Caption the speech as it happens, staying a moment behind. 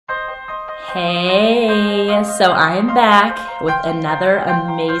Hey, so I am back with another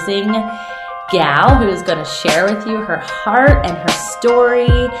amazing gal who is going to share with you her heart and her story,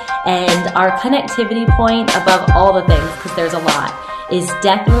 and our connectivity point above all the things, because there's a lot, is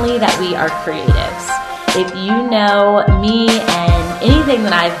definitely that we are creatives. If you know me and anything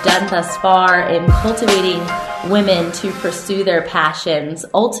that I've done thus far in cultivating women to pursue their passions,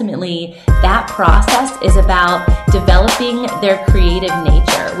 ultimately that process is about developing their creative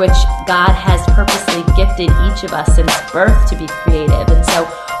nature, which God has purposely gifted each of us since birth to be creative. And so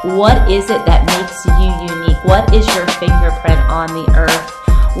what is it that makes you unique? What is your fingerprint on the earth?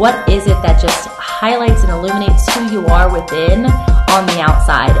 What is it that just highlights and illuminates who you are within on the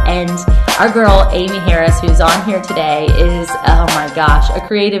outside? And our girl, Amy Harris, who's on here today, is, oh my gosh, a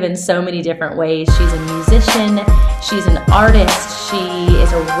creative in so many different ways. She's a musician. She's an artist. She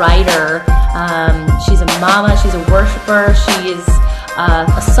is a writer. She's a mama. She's a worshiper. She is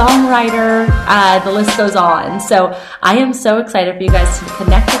a songwriter. The list goes on. So I am so excited for you guys to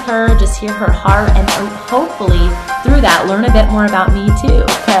connect with her, just hear her heart, and hopefully through that learn a bit more about me too,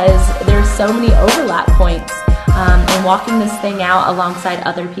 because there's so many overlap points in walking this thing out alongside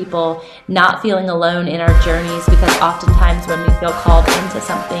other people, not feeling alone in our journeys, because oftentimes when we feel called into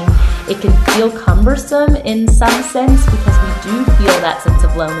something, it can feel cumbersome in some sense because we do feel that sense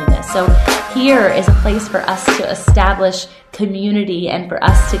of loneliness. So here is a place for us to establish community and for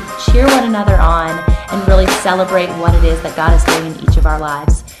us to cheer one another on and really celebrate what it is that God is doing in each of our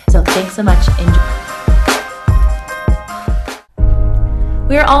lives. So thanks so much. Enjoy.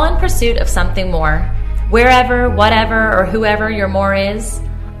 We are all in pursuit of something more. Wherever, whatever, or whoever your more is,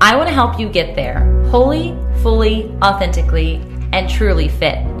 I want to help you get there, wholly, fully, authentically, and truly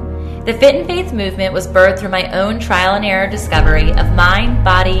fit. The Fit in Faith movement was birthed through my own trial and error discovery of mind,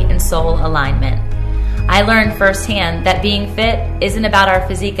 body, and soul alignment. I learned firsthand that being fit isn't about our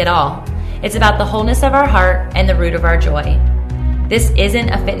physique at all. It's about the wholeness of our heart and the root of our joy. This isn't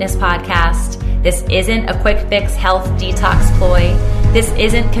a fitness podcast. This isn't a quick fix health detox ploy. This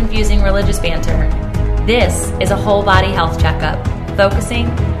isn't confusing religious banter. This is a whole body health checkup, focusing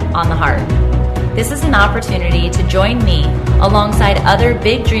on the heart. This is an opportunity to join me alongside other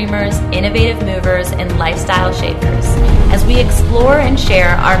big dreamers, innovative movers, and lifestyle shapers as we explore and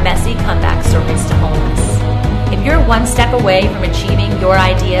share our messy comeback stories to wholeness. If you're one step away from achieving your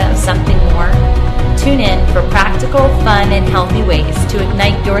idea of something more, tune in for practical, fun, and healthy ways to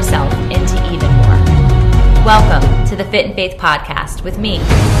ignite yourself into even more. Welcome to the Fit in Faith podcast with me,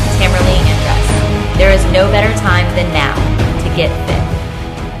 Tamerlee Andress. There is no better time than now to get fit.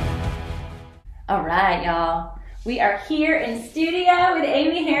 All right, y'all. We are here in studio with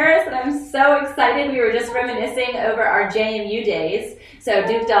Amy Harris, and I'm so excited. We were just reminiscing over our JMU days. So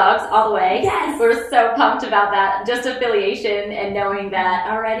Duke Dogs all the way. Yes. We're so pumped about that, just affiliation and knowing that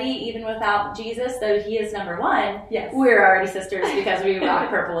already, even without Jesus, though he is number one, yes, we're already sisters because we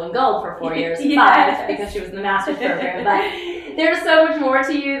rocked purple and gold for 4 years, yes, 5 because she was in the master's program. But there's so much more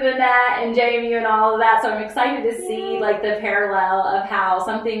to you than that, and JMU and all of that. So I'm excited to see like the parallel of how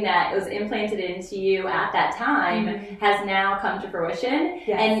something that was implanted into you at that time has now come to fruition.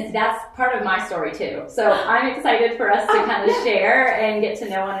 Yes. And that's part of my story too. So I'm excited for us to kind of share and get to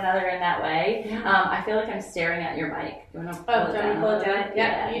know one another in that way. I feel like I'm staring at your mic. You want to pull it down? Pull it down?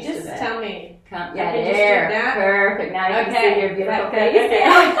 Yeah, you just tell me. Yeah, there. Perfect. Now you can see your beautiful face. Okay.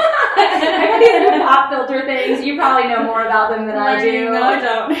 I got these little pop filter things. You probably know more about them than I do. No, I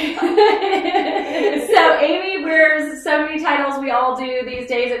don't. So Amy wears so many titles. We all do these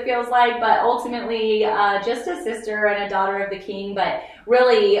days, it feels like, but ultimately just a sister and a daughter of the King. But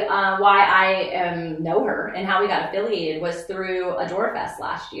really why I know her and how we got affiliated was through Adore Fest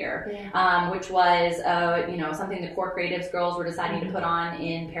last year, which was something the Core Creatives girls were deciding to put on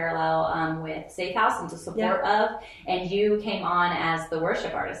in parallel with Safe House and to support of, and you came on as the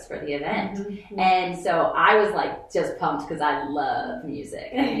worship artist for the event. And so I was like just pumped because I love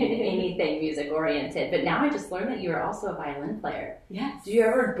music. I mean, anything music oriented. But now I just learned that you are also a violin player. Yes. Do you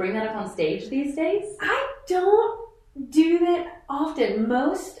ever bring that up on stage these days? I don't do that often.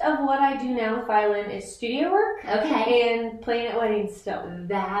 Most of what I do now with violin is studio work. Okay. And playing at weddings still.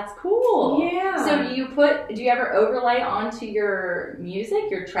 That's cool. Yeah. So do you ever overlay onto your music,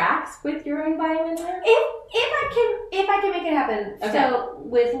 your tracks with your own violin player? If I can make it happen. Okay. So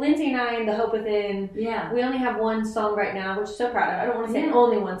with Lindsay and I and The Hope Within, Yeah. we only have one song right now, which I'm so proud of. I don't want to say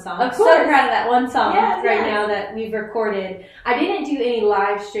only one song. Of I'm course. so proud of that one song Yes. now that we've recorded. I didn't do any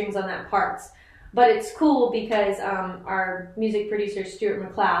live streams on that part, but it's cool because our music producer, Stuart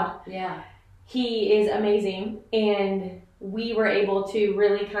McLeod, he is amazing, and we were able to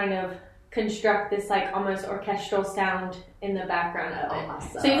really kind of construct this like almost orchestral sound in the background of it.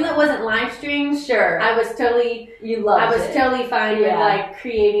 Awesome. So even though it wasn't live streamed, Sure. I was totally totally fine with like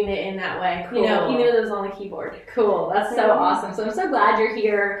creating it in that way. Cool. You know, even if it was on the keyboard. Cool. That's so awesome. So I'm so glad you're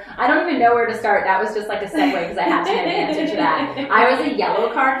here. I don't even know where to start. That was just like a segue because I had to have an answer to that. I was a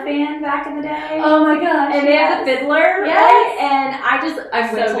Yellow Card fan back in the day. Oh my gosh. And they had the fiddler, yes. right? And I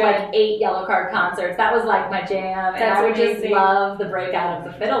went So to good. like 8 Yellow Card concerts. That was like my jam. And That's I would just amazing. love the breakout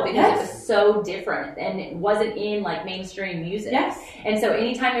of the fiddle because Yes. it was so different and it wasn't in like mainstream music. Yes. And so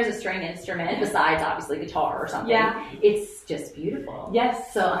anytime there's a string instrument, besides obviously guitar or something, it's just beautiful.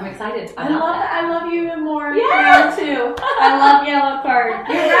 Yes. So I'm excited I about love that. I love you even more Yes. now too. I love Yellow Card.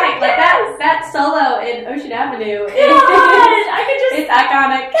 You're right. Like that solo in Ocean Avenue. I could just It's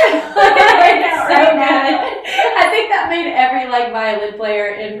iconic. It's so good. I think that made every like violin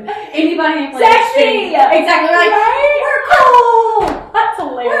player and anybody who plays sexy. Exactly. We're like, Right? we're cool. That's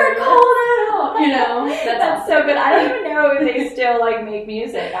hilarious. We're cool now. You know. That's so good. I don't even know if they still like make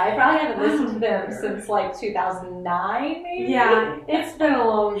music. I probably haven't listened to them since like 2009, maybe. Yeah, it's been a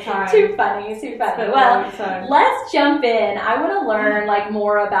long time. Too funny. It's been a Well, long time. let's jump in. I want to learn like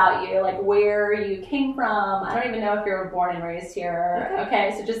more about you, like where you came from. I don't even know if you were born and raised here.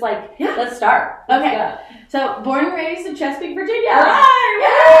 Okay, so just like let's start. Okay. Let's So, born and raised in Chesapeake, Virginia. go. All right.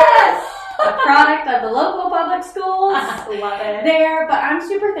 Yes! A product of the local public schools. Love it. There, but I'm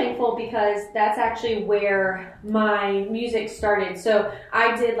super thankful because that's actually where my music started. So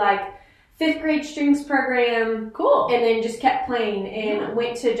I did like 5th grade strings program. Cool. And then just kept playing and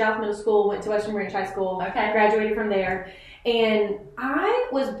went to Johnson Middle School, went to Western Branch High School. Okay. Graduated from there. And I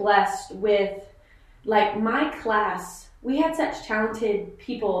was blessed with like my class. We had such talented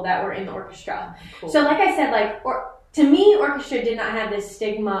people that were in the orchestra. Cool. So like I said, like to me, orchestra did not have this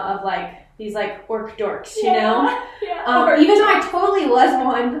stigma of like these like orc dorks, you know? Yeah. Even though I totally was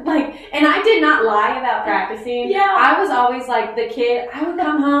one, like, and I did not lie about practicing. Yeah. I was always like the kid. I would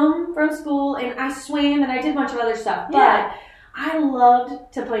come home from school and I swam and I did a bunch of other stuff, but I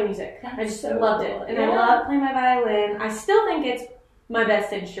loved to play music. I just loved it, and I loved playing my violin. I still think it's my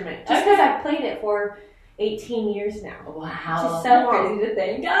best instrument, just because I've played it for 18 years now. Wow. Which is so long. Crazy to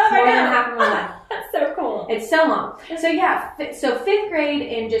think. It's more than half of my life. That's so cool. It's so long. So yeah, so 5th grade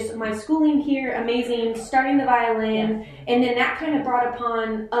and just my schooling here, amazing, starting the violin, and then that kind of brought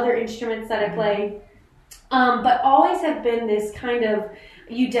upon other instruments that I play. But always have been this kind of,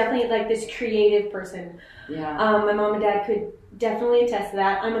 you definitely like this creative person. Yeah. My mom and dad could definitely attest to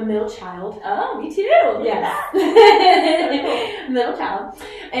that. I'm a middle child. Oh, me too. Yes. Middle child.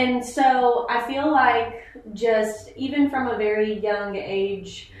 And so I feel like just even from a very young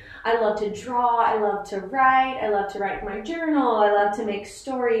age, I love to draw, I love to write my journal, I love to make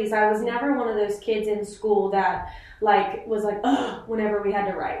stories. I was never one of those kids in school that like was like, ugh, whenever we had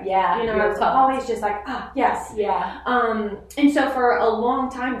to write. Yeah. You know, I was always just like, yes. Yeah. And so for a long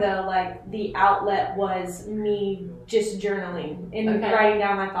time though, like the outlet was me just journaling and writing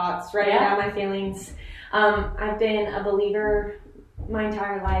down my thoughts, writing down my feelings. I've been a believer my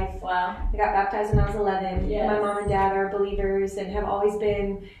entire life. Wow. I got baptized when I was 11. Yes. My mom and dad are believers and have always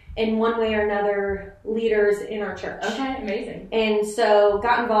been in one way or another leaders in our church. Okay, amazing. And so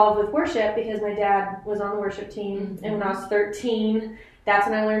got involved with worship because my dad was on the worship team. And when I was 13, that's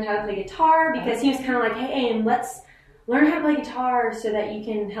when I learned how to play guitar because he was kind of like, hey, Aim, let's learn how to play guitar so that you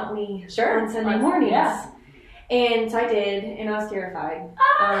can help me on Sunday mornings. Yeah. And so I did, and I was terrified.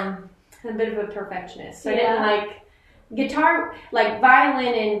 I'm a bit of a perfectionist. So I didn't like guitar, like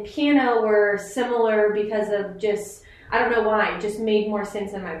violin and piano were similar because of just, I don't know why, it just made more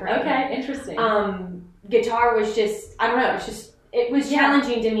sense in my brain. Okay, interesting. Guitar was just, I don't know, it was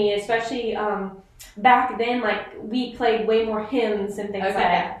challenging to me, especially back then, like we played way more hymns and things like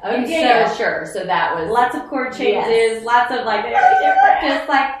that. Okay, sure. So that was lots of chord changes, lots of like, just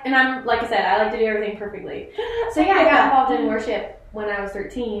like, and I'm, like I said, I like to do everything perfectly. So yeah, I got involved in worship when I was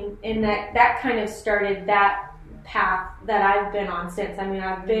 13, and that kind of started that path that I've been on since. I mean,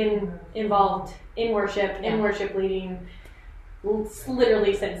 I've been involved in worship, in worship leading,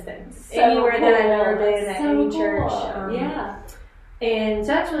 literally since then. So Anywhere cool. that I've ever been at any Cool. church. And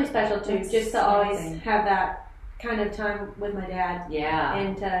so that's really special too, That's just to always amazing. have that kind of time with my dad. Yeah.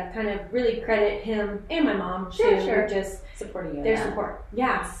 And to kind of really credit him and my mom too, for just supporting you. their support.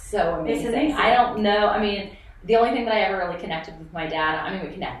 Yeah. So amazing. It's amazing. I don't know. I mean, the only thing that I ever really connected with my dad, I mean,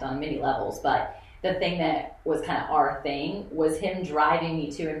 we connect on many levels, but the thing that was kind of our thing was him driving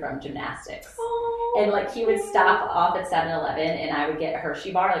me to and from gymnastics. And like he would stop off at 7-Eleven and I would get a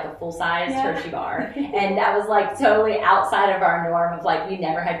Hershey bar, like a full-size Hershey bar. And that was like totally outside of our norm of like we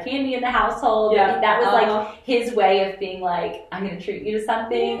never had candy in the household. That was like his way of being like, I'm going to treat you to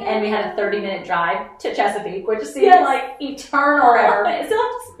something. And we had a 30-minute drive to Chesapeake, which seemed like eternal. It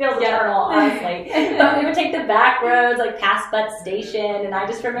still feels eternal, honestly. But we would take the back roads, like past Butt Station. And I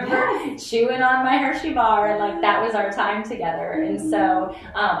just remember chewing on my Hershey bar, and like that was our time together. And so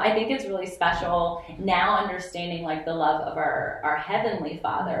I think it's really special now understanding like the love of our Heavenly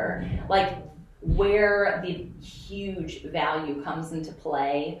Father, like where the huge value comes into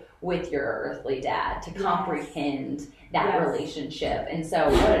play with your earthly dad to comprehend that relationship. And so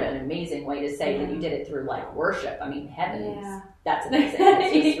what an amazing way to say that you did it through like worship. I mean, heavens, that's amazing.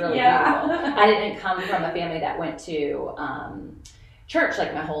 It's just really beautiful. I didn't come from a family that went to church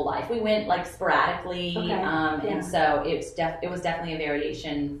like my whole life. We went like sporadically, and so it was definitely a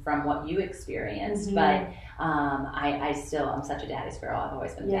variation from what you experienced. But I'm such a daddy's girl. I've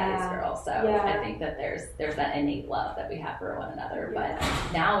always been a daddy's girl. So I think that there's that innate love that we have for one another. But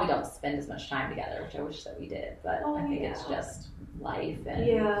now we don't spend as much time together, which I wish that we did. But I think it's just life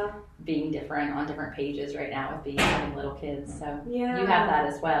and being different on different pages right now with having little kids. So you have that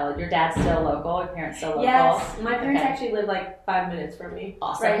as well. Your dad's still local. Your parents still local. Yes, my parents actually live like 5 minutes from me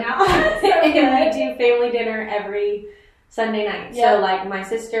right now. And we do family dinner every Sunday night. So like my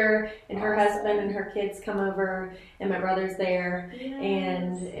sister and her husband and her kids come over, and my brother's there,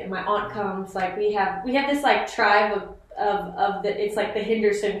 and my aunt comes. Like we have this like tribe of the, it's like the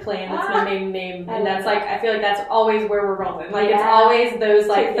Henderson clan. That's my maiden name, and that's like I feel like that's always where we're rolling. Like it's always those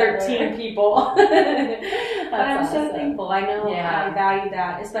like 13 people. But I'm so thankful. I know I value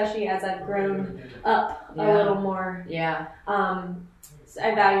that, especially as I've grown up a little more.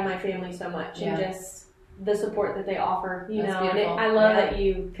 I value my family so much, and just the support that they offer, you know. And I love that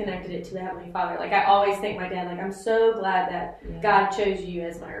you connected it to the Heavenly Father. Like I always thank my dad. Like I'm so glad that God chose you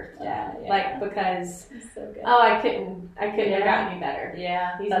as my earthly dad. Like because so good. I couldn't have gotten any better.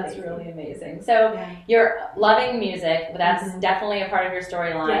 That's amazing. Really amazing. So you're loving music, but that's definitely a part of your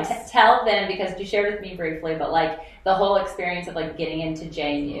storyline. Tell them, because you shared with me briefly, but like the whole experience of like getting into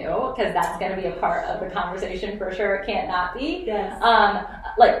JMU, because that's going to be a part of the conversation for sure. It can't not be.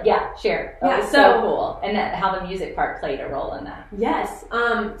 Share. It was so cool. And that how the music part played a role in that. Yes.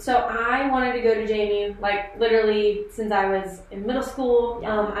 So I wanted to go to JMU, like literally since I was in middle school.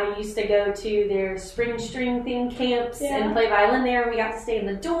 I used to go to their spring string theme camps and play violin there. We got to stay in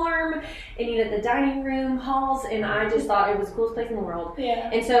the dorm and eat at the dining room halls, and I just thought it was the coolest place in the world.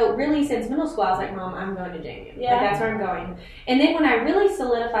 And so really since middle school, I was like, Mom, I'm going to JMU. Like that's where I'm going. And then when I really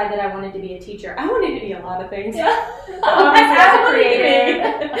solidified that I wanted to be a teacher, I wanted to be a lot of things. I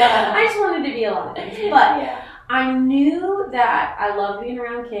just wanted to be a lot of things. But I knew that I loved being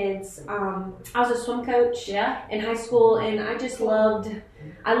around kids. I was a swim coach in high school, and I just loved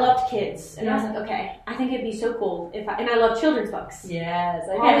kids. And I was like, okay, I think it'd be so cool and I love children's books. Yes.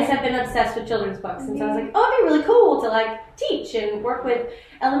 I always have been obsessed with children's books. And so I was like, oh, it'd be really cool to like teach and work with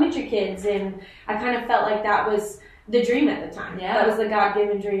elementary kids. And I kind of felt like that was the dream at the time. That was the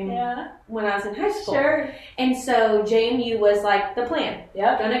God-given dream when I was in high school. And so JMU was like the plan.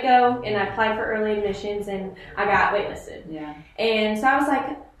 Gonna go, and I applied for early admissions, and I got waitlisted. And so I was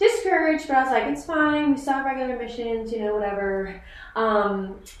like discouraged, but I was like, it's fine. We still have regular admissions, you know, whatever.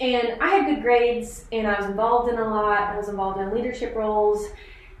 And I had good grades, and I was involved in a lot. I was involved in leadership roles.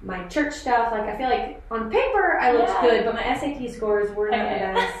 My church stuff, like I feel like on paper I looked good, but my SAT scores were not the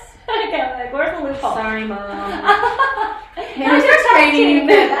best. Like, where's the loophole? Sorry, Mom. It's frustrating.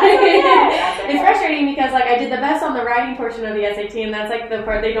 It's frustrating because like I did the best on the writing portion of the SAT, and that's like the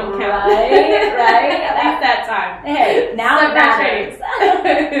part they don't count. Right. At that time. Hey, now so it matters.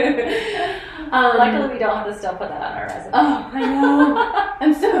 Luckily, we don't have to still put that on our resume. Oh, I know.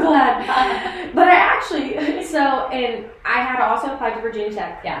 I'm so glad. But I actually, and I had also applied to Virginia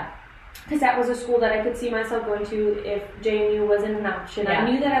Tech. Because that was a school that I could see myself going to if JMU wasn't an option. I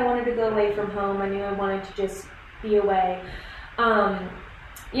knew that I wanted to go away from home. I knew I wanted to just be away.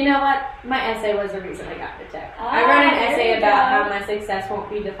 You know what? My essay was the reason I got to Tech. I wrote an essay about how my success won't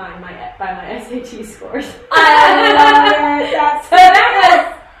be defined by my SAT scores. I love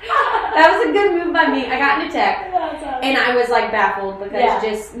it. That was a good move by me. I got into Tech, and I was like baffled because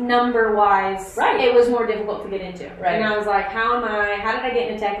just number wise, it was more difficult to get into. And I was like, how did I get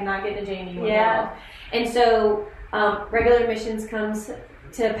into Tech and not get into JMU? And so regular admissions comes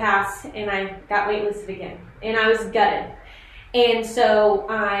to pass, and I got waitlisted again, and I was gutted. And so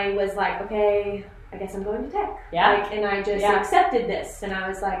I was like, okay, I guess I'm going to tech. Yeah. And I just accepted this. And I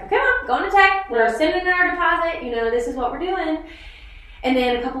was like, okay, I'm going to tech. We're sending in our deposit. This is what we're doing. And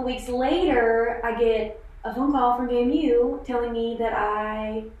then a couple weeks later, I get a phone call from JMU telling me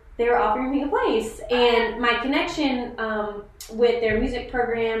that they were offering me a place. And my connection with their music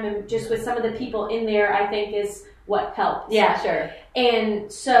program and just with some of the people in there, I think is what helped. Yeah, sure.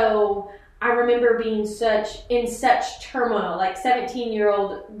 And so I remember being in such turmoil, like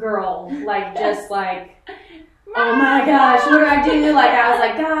 17-year-old girl, like just like, oh my gosh, what do I do? Like I was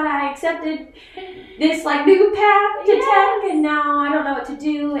like, God, I accepted this like new path to tech, and now I don't know what to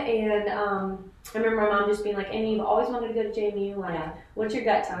do. And I remember my mom just being like, Amy, you've always wanted to go to JMU. Like, what's your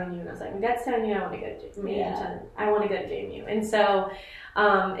gut telling you? And I was like, my gut's telling me I want to go to JMU. I want to go to JMU. And so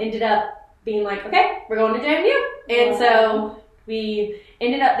ended up being like, okay, we're going to JMU. And so we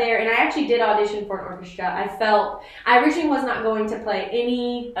ended up there, and I actually did audition for an orchestra. I originally was not going to play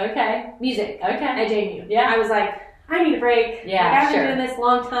any music at JMU. Yeah. I was like, I need a break. Yeah, like, I've been doing this a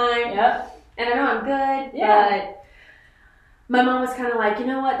long time. Yep. And I know I'm good, but my mom was kind of like, you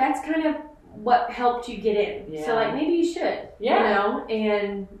know what, that's kind of what helped you get in. Yeah. So, like, maybe you should,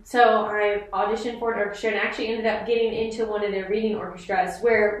 And so I auditioned for an orchestra and actually ended up getting into one of their reading orchestras,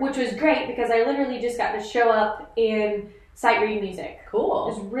 which was great because I literally just got to show up and sight read music. Cool.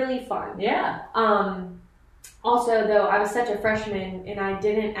 It was really fun. Yeah. Also, though, I was such a freshman and I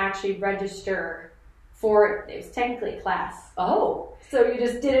didn't actually register for it. It was technically a class. Oh. So you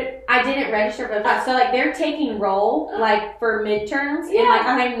just didn't? I didn't register for the class. So, like, they're taking roll, like, for midterms, and, like,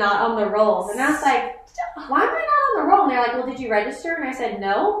 I'm not on the rolls. And I was like, why am I not on the roll? And they're like, well, did you register? And I said,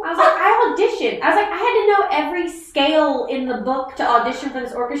 no. I was like, I auditioned. I was like, I had to know every scale in the book to audition for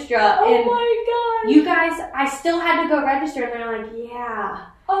this orchestra. Oh, and my God. You guys, I still had to go register. And they're like, yeah.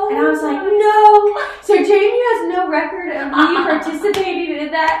 Oh, and I was like, no. So JMU has no record of me participating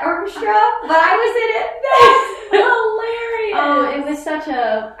in that orchestra, but I was in it. That's hilarious. Oh, it was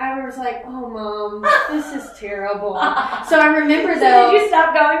I was like, oh, Mom, this is terrible. So I remember, though. Did you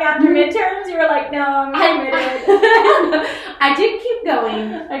stop going after midterms? You were like, no, I'm committed. I did keep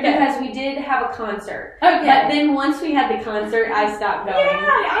going because we did have a concert. Okay. But then once we had the concert, I stopped going. Yeah,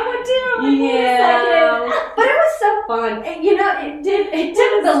 I would too. Yeah. But it was so fun. And, it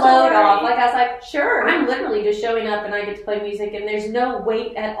took the load off. Like, I was like, sure, I'm literally just showing up and I get to play music and there's no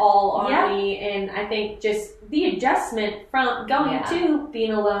weight at all on me. And I think just the adjustment from going to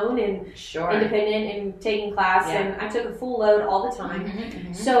being alone and independent and taking class, and I took a full load all the time.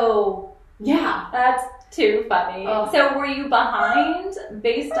 Mm-hmm. So, yeah. That's too funny. So were you behind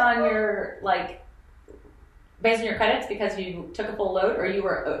based on your credits because you took a full load, or you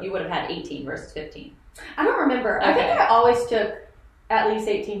would have had 18 versus 15? I don't remember. Okay. I think I always took at least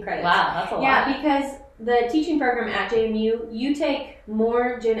 18 credits. Wow, that's a lot. Yeah, because the teaching program at JMU, you take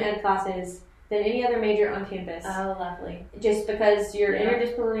more gen ed classes than any other major on campus. Oh, lovely. Just because you're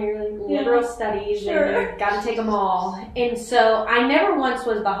interdisciplinary liberal studies and you've got to take them all. And so I never once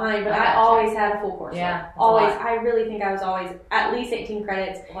was behind, but I always had a full course. Yeah. Always. I really think I was always at least 18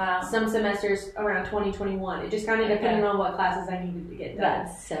 credits. Wow. Some semesters around 20, 21. It just kind of depended on what classes I needed to get done.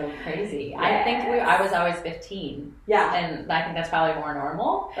 That's so crazy. Yes. I think I was always 15. Yeah. And I think that's probably more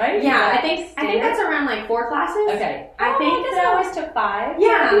normal, right? Yeah. I think that's around like 4 classes. Okay. I guess I always took 5.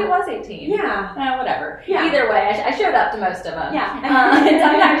 Yeah. Maybe it was 18. Yeah. Whatever. Yeah. Either way, I showed up to most of them. Yeah. And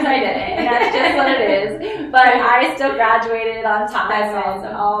sometimes I didn't, and that's just what it is. But I still graduated on time,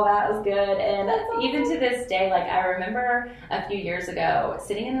 and all that was good. And even to this day, like, I remember a few years ago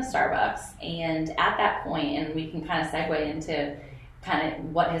sitting in the Starbucks, and at that point, and we can kind of segue into kind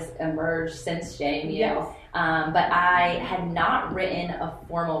of what has emerged since JMU. Yes. But I had not written a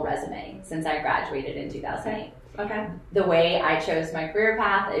formal resume since I graduated in 2008. Okay. The way I chose my career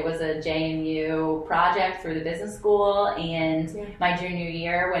path, it was a JMU project through the business school, and my junior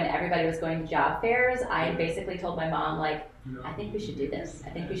year, when everybody was going to job fairs, I basically told my mom, like, I think we should do this. I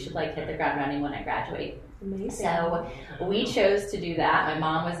think we should hit the ground running when I graduate. Amazing. So we chose to do that. My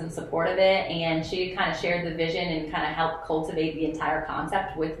mom was in support of it, and she kind of shared the vision and kind of helped cultivate the entire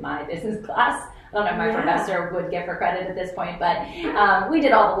concept with my business class. I don't know if my professor would give her credit at this point, but we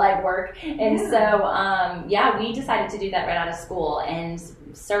did all the legwork. And so, we decided to do that right out of school. And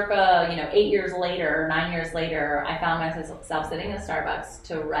circa, 8 years later, 9 years later, I found myself sitting in a Starbucks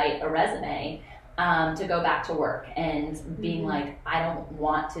to write a resume to go back to work, and being like, I don't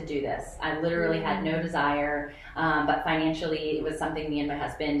want to do this. I literally had no desire, but financially it was something me and my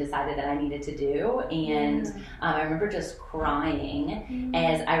husband decided that I needed to do. And I remember just crying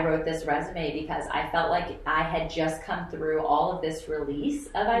as I wrote this resume, because I felt like I had just come through all of this release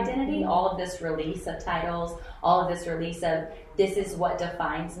of identity, all of this release of titles, all of this release of this is what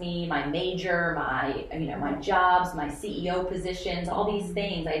defines me, my major, my jobs, my CEO positions, all these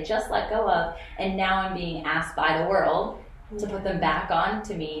things I just let go of, and now I'm being asked by the world to put them back on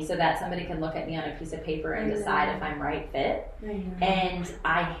to me so that somebody can look at me on a piece of paper and decide if I'm right fit. And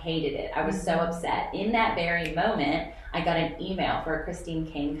I hated it. I was so upset. In that very moment, I got an email for a Christine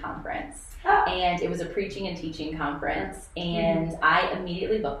Kane conference. And it was a preaching and teaching conference, and I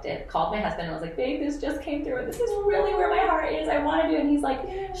immediately booked it, called my husband and was like, babe, this just came through, and this is really where my heart is, I want to do it. And he's like,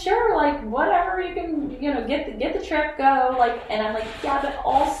 sure, like whatever, you can, get the trip, go, like, and I'm like, yeah, but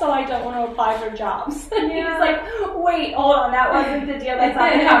also I don't want to apply for jobs. And he's like, wait, hold on, that wasn't the deal, that's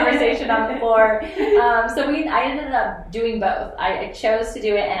not the conversation on the floor. So I ended up doing both. I chose to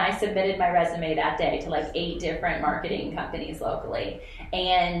do it, and I submitted my resume that day to like 8 different marketing companies locally,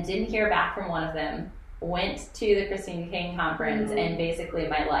 and didn't hear back from one of them. Went to the Christine King conference, and basically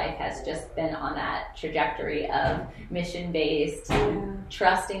my life has just been on that trajectory of mission-based,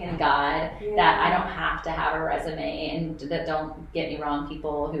 trusting in God, that I don't have to have a resume, and that, don't get me wrong,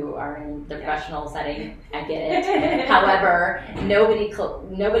 people who are in the professional setting, I get it. However, nobody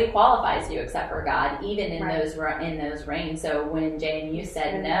qualifies you except for God, even in those reigns. So when JMU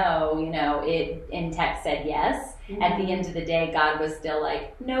said no, it in text said yes. At the end of the day, God was still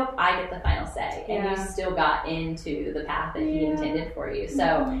like, nope, I get the final say. And you still got into the path that He intended for you.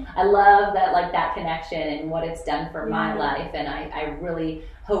 So I love that, like, that connection and what it's done for my life. And I really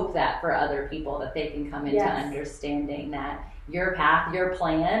hope that for other people, that they can come into understanding that your path, your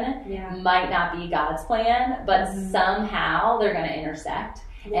plan might not be God's plan, but somehow they're going to intersect.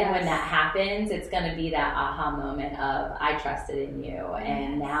 And when that happens, it's going to be that aha moment of, I trusted in you,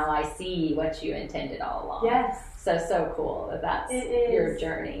 and now I see what you intended all along. So cool that that's your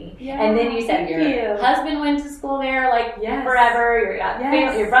journey. And then you said your husband went to school there, like, forever.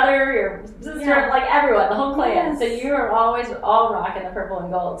 Your brother, your sister, like everyone, the whole clan. So you were always all rocking the purple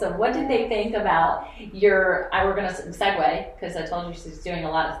and gold. So what did they think about we're going to segue, because I told you she's doing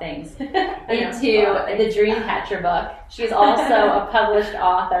a lot of things, into the Dreamcatcher book. She's also a published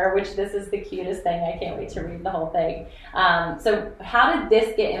author, which this is the cutest thing. I can't wait to read the whole thing. So how did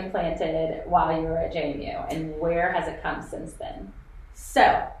this get implanted while you were at JMU, and where has it come since then?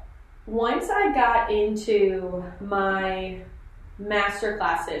 So once I got into my master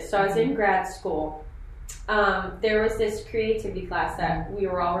classes, so I was in grad school, there was this creativity class that we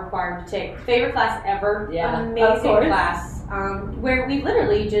were all required to take. Favorite class ever. Amazing class, where we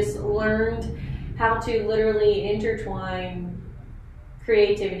literally just learned how to literally intertwine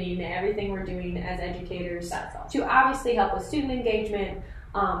creativity into everything we're doing as educators. That's awesome. To obviously help with student engagement,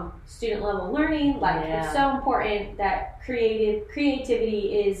 student level learning. It's so important that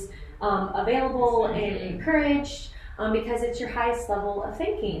creativity is available and encouraged, because it's your highest level of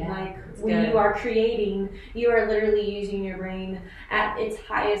thinking. When you are creating, you are literally using your brain at its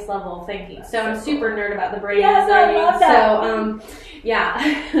highest level of thinking. So I'm super nerd about the brain. Yes, I love that. So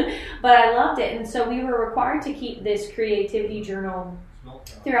but I loved it, and so we were required to keep this creativity journal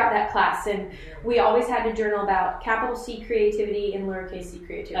throughout that class, and we always had to journal about capital C creativity and lowercase c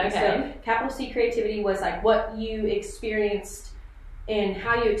creativity. So capital C creativity was like what you experienced and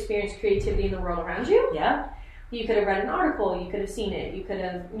how you experienced creativity in the world around you. You could have read an article, you could have seen it, you could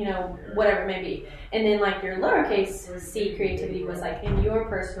have, whatever it may be. And then like your lowercase c creativity was like in your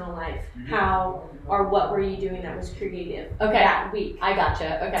personal life, how or what were you doing that was creative that week. I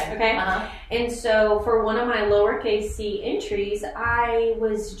gotcha. Okay. And so for one of my lowercase c entries, I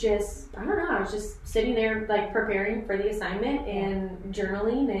was just sitting there like preparing for the assignment and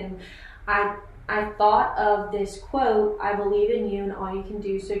journaling, and I thought of this quote, I believe in you and all you can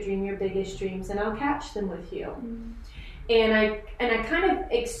do, so dream your biggest dreams and I'll catch them with you. And I kind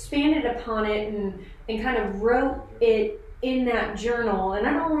of expanded upon it and kind of wrote it in that journal. And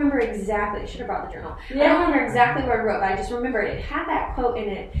I don't remember exactly, I should have brought the journal. I don't remember exactly what I wrote, but I just remember it had that quote in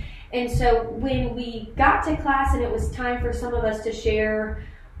it. And so when we got to class and it was time for some of us to share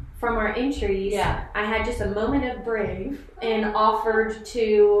from our entries, I had just a moment of brave and offered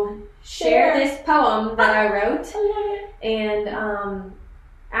to share this poem that I wrote. And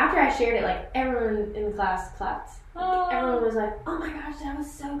after I shared it, like everyone in the class clapped. Everyone was like, "Oh my gosh, that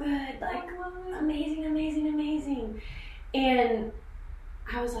was so good! Like amazing, amazing, amazing!" And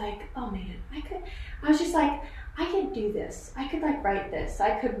I was like, "Oh man, I was just like, I could do this. I could like write this.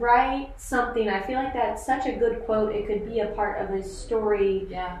 I could write something. I feel like that's such a good quote. It could be a part of a story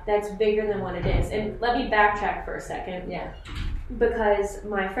that's bigger than what it is." And let me backtrack for a second. Because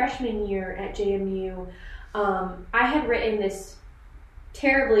my freshman year at JMU, I had written this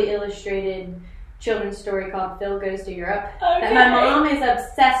terribly illustrated children's story called Phil Goes to Europe. Okay. That my mom is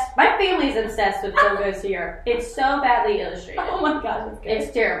obsessed, my family's obsessed with Phil Goes to Europe. It's so badly illustrated. Oh my gosh, it's good.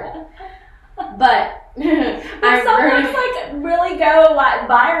 It's terrible. But But some books like really go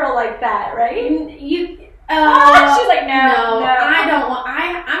viral like that, right? you She's like, no, I don't want.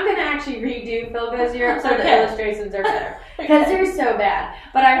 I'm gonna actually redo Phil Goes to Europe so the illustrations are better because they're so bad.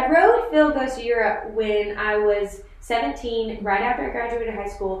 But I wrote Phil Goes to Europe when I was 17, right after I graduated high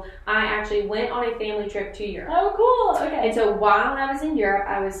school. I actually went on a family trip to Europe. Oh, cool. Okay. And so while I was in Europe,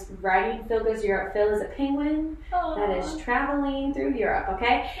 I was writing Phil Goes to Europe. Phil is a penguin that is traveling through Europe,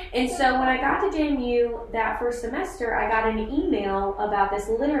 okay? And so when I got to JMU that first semester, I got an email about this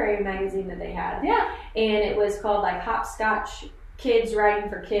literary magazine that they had. Yeah. And it was called like Hopscotch Kids Writing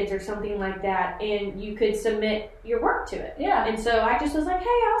for Kids or something like that. And you could submit your work to it. Yeah. And so I just was like, hey,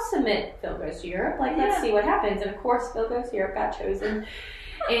 I'll submit Phil Goes to Europe. Like, let's see what happens. And of course, Phil Goes to Europe got chosen.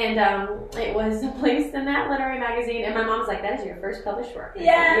 And it was placed in that literary magazine. And my mom's like, that is your first published work.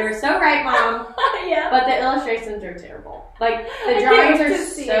 Yes. You're so right, Mom. Yeah. But the illustrations are terrible. Like, the drawings are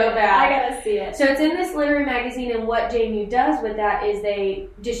so bad. I gotta see it. So it's in this literary magazine, and what JMU does with that is they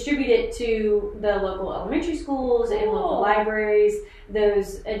distribute it to the local elementary schools and local libraries.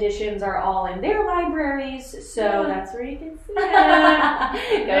 Those editions are all in their libraries, so that's where you can see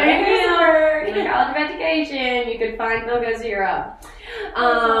it. Go to College of Education. You could find Phil Goes to Europe.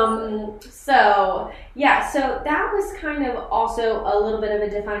 So that was kind of also a little bit of a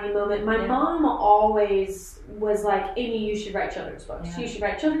defining moment. My mom always was like, Amy, you should write children's books. You should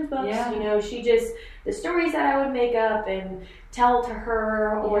write children's books. Yeah. You know, the stories that I would make up and tell to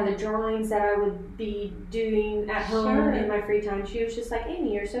her, or the drawings that I would be doing at home in my free time, she was just like,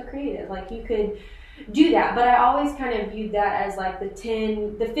 Amy, you're so creative. Like, you could do that. But I always kind of viewed that as like the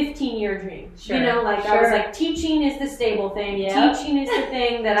 15-year dream. You know, like I was like, teaching is the stable thing. Yep. Teaching is the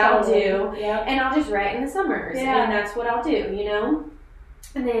thing that I'll do. Yep. And I'll just write in the summers. Yeah. And that's what I'll do, you know?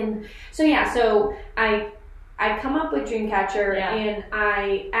 And then, so I come up with Dreamcatcher, and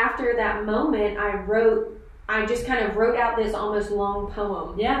after that moment, I just kind of wrote out this almost long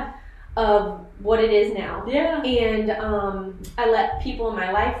poem of what it is now. Yeah. And I let people in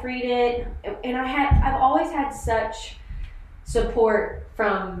my life read it, and I've always had such support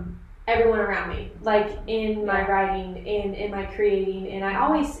from everyone around me, like in my writing and in my creating, and I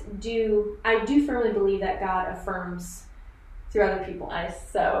do firmly believe that God affirms through other people. I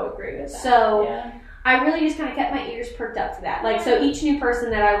so agree with that. So I really just kind of kept my ears perked up to that. Like, so each new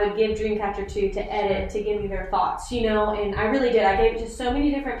person that I would give Dreamcatcher to edit, to give me their thoughts, you know, and I really did. I gave it to so many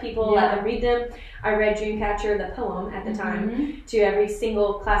different people. I would read them. I read Dreamcatcher, the poem at the time, to every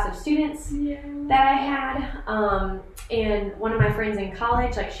single class of students that I had. And one of my friends in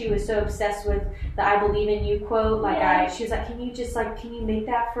college, like, she was so obsessed with the I believe in you quote. Like, she was like, can you make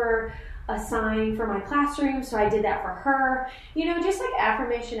that for a sign for my classroom? So I did that for her, you know, just like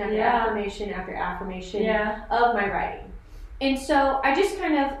affirmation after affirmation after affirmation of my writing. And so I just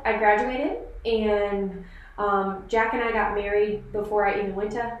I graduated, and Jack and I got married before I even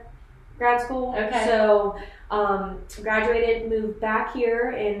went to grad school. Okay. So graduated, moved back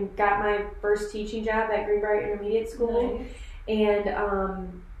here, and got my first teaching job at Greenbrier Intermediate School. Nice.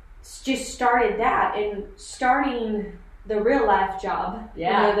 And just started that, and starting the real life job, you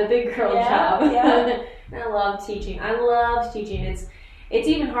know, the big girl job. Yeah. I love teaching. It's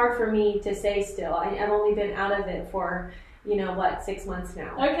even hard for me to say still. I've only been out of it for, 6 months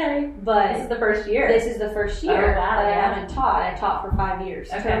now. Okay. But this is the first year. This is the first year that I haven't taught. I taught for 5 years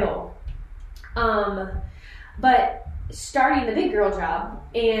total. But starting the big girl job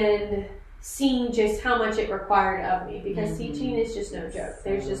and seeing just how much it required of me, because teaching is just no joke.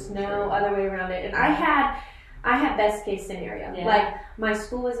 There's just no other way around it. And I had best case scenario. Yeah. Like, my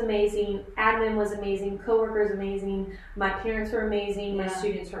school was amazing, admin was amazing, coworkers amazing, my parents were amazing, my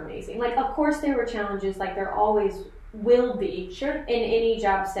students were amazing. Like, of course there were challenges, like there always will be in any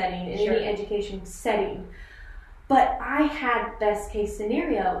job setting, in any education setting. But I had best case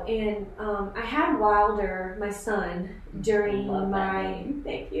scenario, and I had Wilder, my son, during my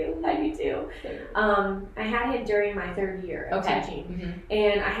thank you, I do too. I had him during my 3rd year of teaching,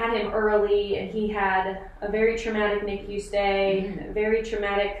 and I had him early, and he had a very traumatic NICU stay, very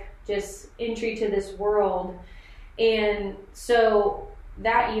traumatic just entry to this world. And so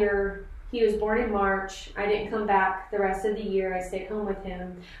that year, he was born in March. I didn't come back the rest of the year. I stayed home with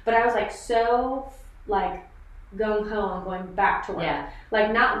him, but I was gung-ho on going back to work. Yeah.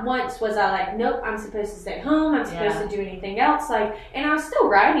 Like, not once was I like, nope, I'm supposed to stay home, I'm supposed to do anything else. Like, and I was still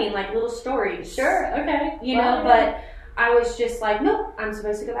writing like little stories. Sure, okay. But I was just like, nope, I'm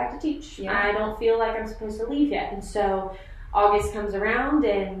supposed to go back to teach. Yeah. I don't feel like I'm supposed to leave yet. And so August comes around,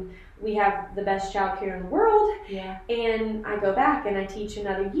 and we have the best childcare in the world. Yeah. And I go back and I teach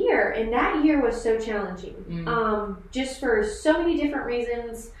another year. And that year was so challenging. Just for so many different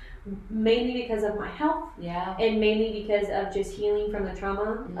reasons, mainly because of my health. Yeah. And mainly because of just healing from the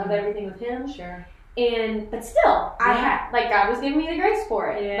trauma of everything with him. Sure. But still, I had, like, God was giving me the grace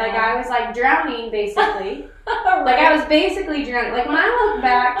for it. Yeah. Like, I was, like, drowning, basically. Right. Like, I was basically drowning. Like, when I look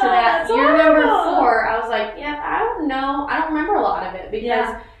back to that year number 4, I was like, yeah, I don't know. I don't remember a lot of it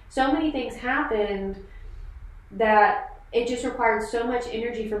because so many things happened that it just required so much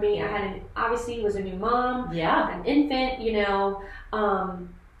energy for me. I had obviously was a new mom. Yeah. An infant, you know.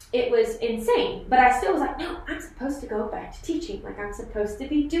 It was insane, but I still was like, no, I'm supposed to go back to teaching. Like, I'm supposed to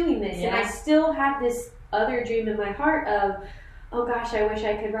be doing this. Yeah. And I still had this other dream in my heart of, oh gosh, I wish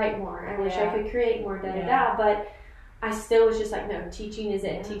I could write more. I wish I could create more, da-da-da. But I still was just like, no, teaching is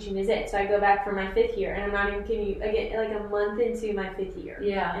it. Teaching is it. So I go back for my 5th year, and I'm not even kidding you. I get like a month into my 5th year.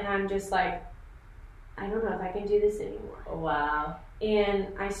 Yeah. And I'm just like, I don't know if I can do this anymore. Wow. And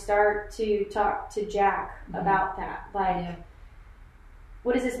I start to talk to Jack about that. Like,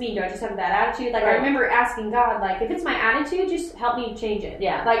 what does this mean? Do I just have a bad attitude? Like, I remember asking God, like, if it's my attitude, just help me change it.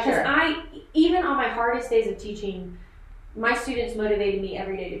 Yeah, like, because even on my hardest days of teaching, my students motivated me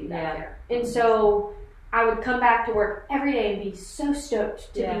every day to be back there. And so I would come back to work every day and be so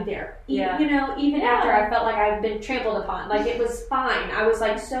stoked to be there. You know, even after I felt like I've been trampled upon. Like, it was fine. I was,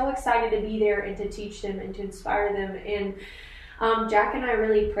 like, so excited to be there and to teach them and to inspire them. And Jack and I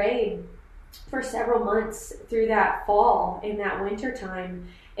really prayed for several months through that fall and that winter time.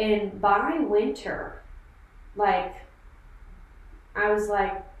 And by winter, like, I was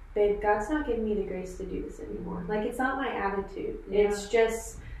like, babe, God's not giving me the grace to do this anymore. Like, it's not my attitude. It's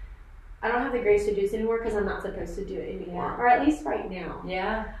just, I don't have the grace to do this anymore because I'm not supposed to do it anymore. Or at least right now.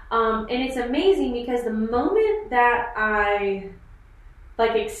 Yeah. And it's amazing because the moment that I,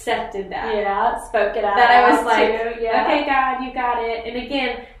 like, accepted that. Yeah, spoke it out. That I was like, okay, God, you got it. And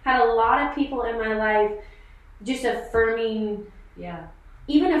again, had a lot of people in my life just affirming,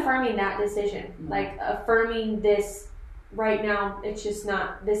 even affirming that decision. Like, affirming this right now, it's just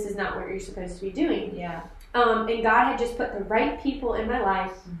not, this is not what you're supposed to be doing. Yeah. And God had just put the right people in my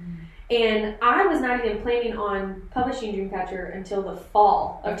life. And I was not even planning on publishing Dreamcatcher until the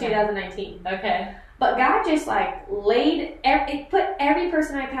fall of 2019. Okay. But God just, like, put every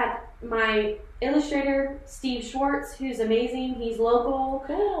person I've had, my illustrator, Steve Schwartz, who's amazing. He's local.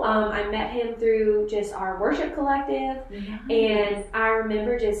 Cool. I met him through just our worship collective. And I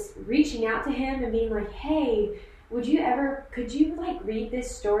remember just reaching out to him and being like, hey, could you, like, read this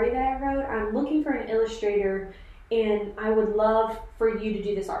story that I wrote? I'm looking for an illustrator, and I would love for you to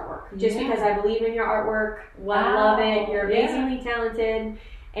do this artwork. Just because I believe in your artwork. Wow. I love it. You're amazingly talented.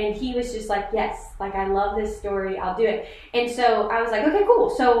 And he was just like, yes, like, I love this story. I'll do it. And so I was like, okay, cool.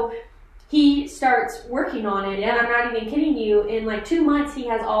 So he starts working on it. And I'm not even kidding you. In like 2 months, he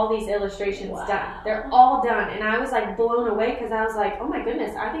has all these illustrations done. They're all done. And I was like blown away because I was like, oh my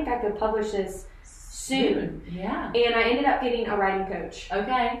goodness, I think I could publish this soon. Yeah. And I ended up getting a writing coach.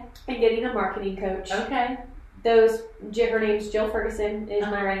 Okay. And getting a marketing coach. Okay. Her name's Jill Ferguson, is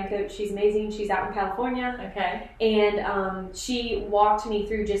my writing coach. She's amazing. She's out in California. Okay. And she walked me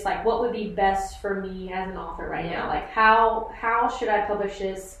through just like what would be best for me as an author right now. Like, how should I publish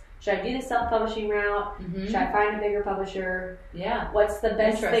this? Should I do the self-publishing route? Should I find a bigger publisher? Yeah. What's the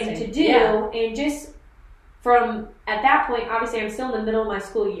best thing to do? Yeah. And just from at that point, obviously I'm still in the middle of my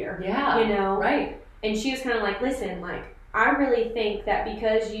school year. Yeah. You know? Right. And she was kind of like, listen, like, I really think that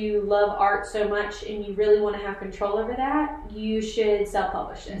because you love art so much and you really want to have control over that, you should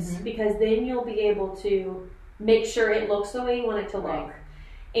self-publish this because then you'll be able to make sure it looks the way you want it to look.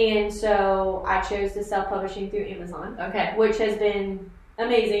 And so I chose the self-publishing through Amazon, which has been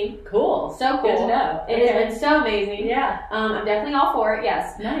amazing. Cool. So cool. Good to know. It has been so amazing. Yeah. I'm definitely all for it.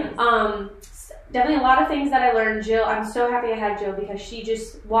 Yes. Nice. Definitely a lot of things that I learned. Jill, I'm so happy I had Jill because she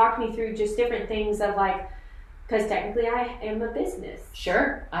just walked me through just different things of like, because technically I am a business.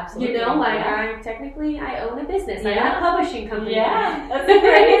 Sure, absolutely. You know, like I own a business. I own a publishing company. Yeah, that's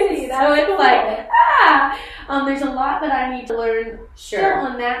crazy. So it's cool. Like, there's a lot that I need to learn still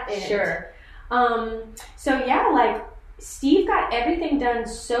on that end. Sure. So yeah, like Steve got everything done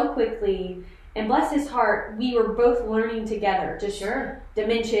so quickly, and bless his heart, we were both learning together, just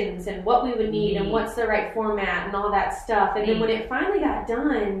dimensions and what we would need and what's the right format and all that stuff. And then when it finally got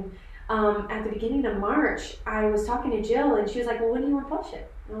done, at the beginning of March, I was talking to Jill, and she was like, well, when do you want to publish it?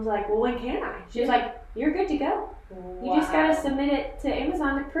 And I was like, well, when can I? She was like, you're good to go. Wow. You just got to submit it to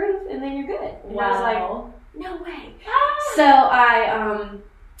Amazon to proof, and then you're good. And I was like, no way. So I,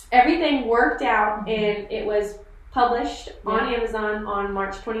 everything worked out, and it was published on Amazon on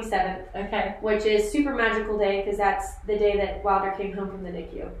March 27th. Okay. Which is super magical day because that's the day that Wilder came home from the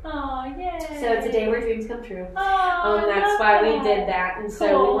NICU. Oh, yay. So it's a day where dreams come true. Oh, that's why we did that. And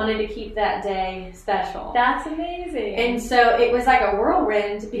so we wanted to keep that day special. That's amazing. And so it was like a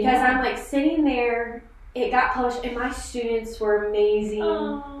whirlwind because I'm like sitting there. It got published and my students were amazing.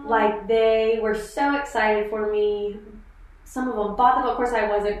 Oh. Like they were so excited for me. Some of them bought the book. Of course,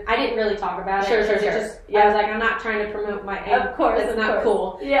 I didn't really talk about it. Sure. I was like, I'm not trying to promote my own. Of course, it's not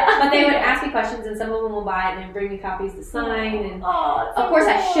cool. Yeah. But they would ask me questions, and some of them will buy it and bring me copies to sign. And of course,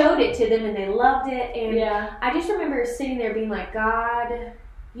 I showed it to them, and they loved it. And yeah. I just remember sitting there being like, God,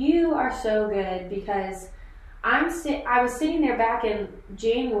 you are so good because I was sitting there back in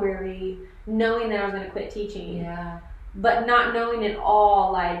January, knowing that I was going to quit teaching. Yeah. But not knowing at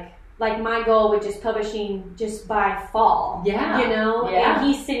all, like my goal was just publishing just by fall. Yeah. You know? Yeah. And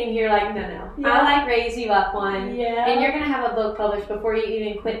he's sitting here like, no. Yeah. I raise you up one. Yeah. And you're going to have a book published before you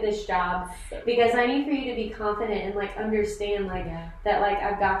even quit this job. Because I need for you to be confident and like understand that like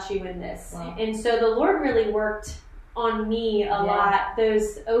I've got you in this. Wow. And so the Lord really worked on me a lot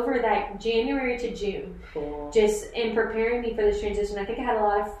over that January to June. Cool. Just in preparing me for this transition. I think I had a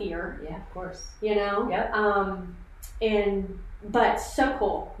lot of fear. Yeah, of course. You know? Yep. But so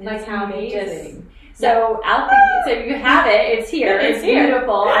cool. It's like how amazing. So so you have it. It's here. It's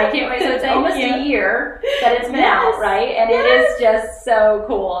beautiful. I can't wait. So it's almost a year that it's been out, right? And it is just so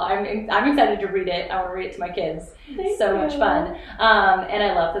cool. I'm excited to read it. I want to read it to my kids. So much fun. And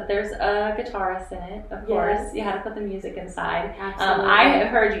I love that there's a guitarist in it. Of course, you had to put the music inside. Absolutely. I have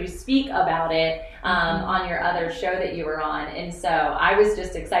heard you speak about it on your other show that you were on, and so I was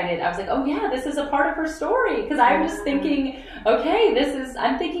just excited. I was like, oh yeah, this is a part of her story because I'm just thinking, okay,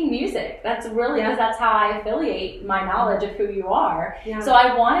 I'm thinking music. That's really because that's how I affiliate my knowledge of who you are. Yeah. So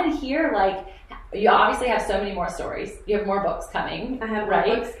I wanted to hear you obviously have so many more stories. You have more books coming. I have more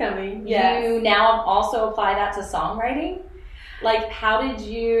books coming. Yes. You now also apply that to songwriting. Like, how did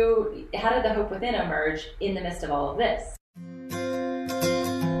the Hope Within emerge in the midst of all of this?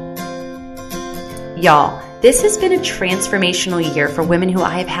 Y'all, this has been a transformational year for women who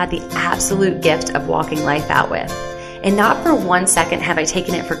I have had the absolute gift of walking life out with. And not for 1 second have I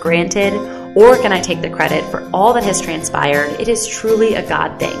taken it for granted, or can I take the credit for all that has transpired. It is truly a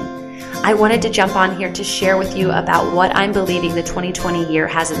God thing. I wanted to jump on here to share with you about what I'm believing the 2020 year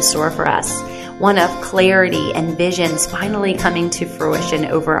has in store for us. One of clarity and visions finally coming to fruition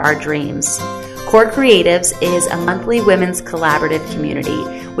over our dreams. Core Creatives is a monthly women's collaborative community,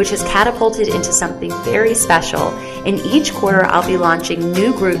 which has catapulted into something very special. And each quarter I'll be launching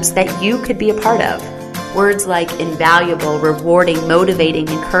new groups that you could be a part of. Words like invaluable, rewarding, motivating,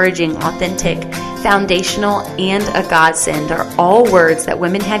 encouraging, authentic, foundational, and a godsend are all words that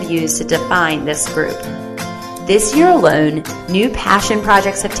women have used to define this group. This year alone, new passion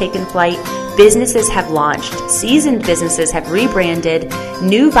projects have taken flight, businesses have launched, seasoned businesses have rebranded,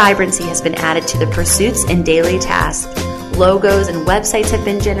 new vibrancy has been added to the pursuits and daily tasks, logos and websites have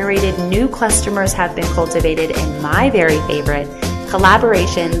been generated, new customers have been cultivated, and my very favorite,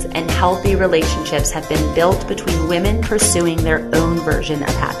 collaborations and healthy relationships have been built between women pursuing their own version of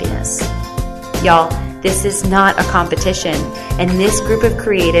happiness. Y'all, this is not a competition, and this group of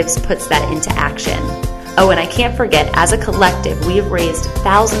creatives puts that into action. Oh, and I can't forget, as a collective, we have raised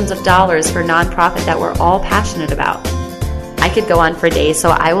thousands of dollars for nonprofit that we're all passionate about. I could go on for days,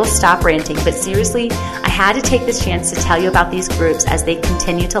 so I will stop ranting, but seriously, I had to take this chance to tell you about these groups as they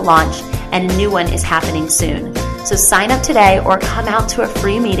continue to launch, and a new one is happening soon. So sign up today or come out to a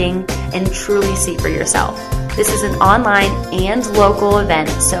free meeting and truly see for yourself. This is an online and local event,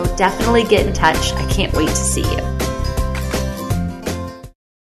 so definitely get in touch. I can't wait to see you.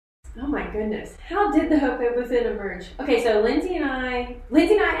 Oh my goodness. How did the Hope Within emerge? Okay, so Lindsay and I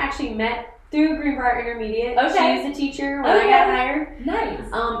actually met through Greenbrier Intermediate. Okay. She was a teacher when I got hired. Nice.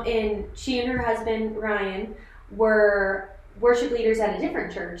 And she and her husband, Ryan, were worship leaders at a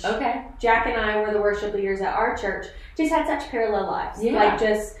different church. Okay. Jack and I were the worship leaders at our church. Just had such parallel lives. Yeah. Like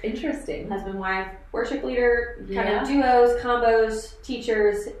just interesting. Husband, wife, worship leader, kind of duos, combos,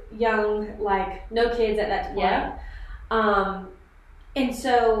 teachers, young, like no kids at that point. Yeah. And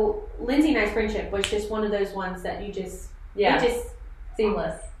so Lindsay and I's friendship was just one of those ones that you just,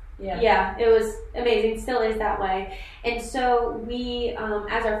 seamless. Yeah, it was amazing. Still is that way. And so we,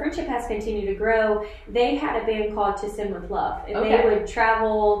 as our friendship has continued to grow, they had a band called To Sin With Love. And they would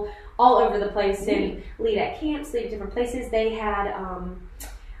travel all over the place and lead at camps, lead at different places. They had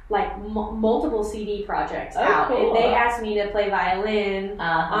like multiple CD projects out. Cool. And they asked me to play violin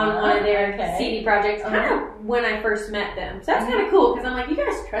on one of their CD projects, kind of when I first met them. So that's kind of cool because I'm like, you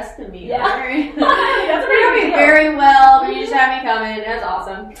guys trusted me. Yeah. Right? That's pretty me very well, but you just had me coming. That's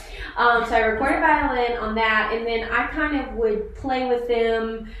awesome. So I recorded violin on that, and then I kind of would play with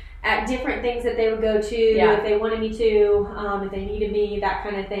them at different things that they would go to if they wanted me to, if they needed me, that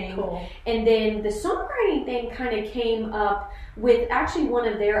kind of thing. Cool. And then the songwriting thing kind of came up with actually one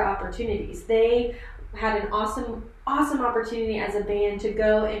of their opportunities. They had an awesome opportunity as a band to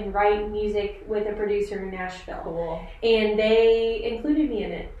go and write music with a producer in Nashville. Cool. And they included me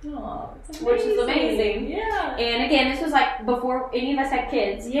in it. Oh, which is amazing. Yeah. And again, this was like before any of us had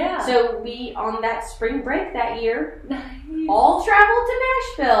kids. Yeah. So we, on that spring break that year, all traveled to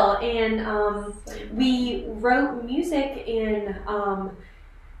Nashville, and we wrote music, and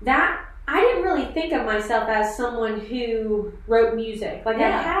that I didn't really think of myself as someone who wrote music. Like I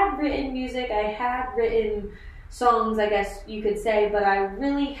had written music, I had written songs, I guess you could say, but I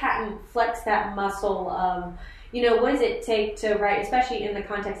really hadn't flexed that muscle of, what does it take to write, especially in the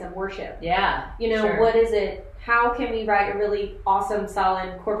context of worship? Yeah. What is it? How can we write a really awesome,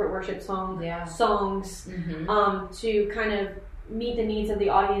 solid corporate worship songs to kind of meet the needs of the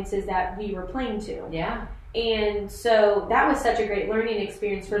audiences that we were playing to? Yeah. And so that was such a great learning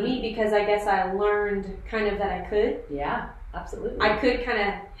experience for me because I guess I learned kind of that I could. Yeah, absolutely. I could kind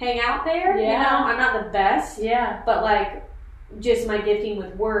of hang out there. Yeah. I'm not the best. Yeah. But like just my gifting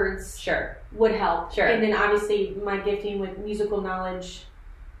with words would help. Sure. And then obviously my gifting with musical knowledge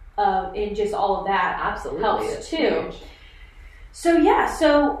and just all of that helps too. Huge. So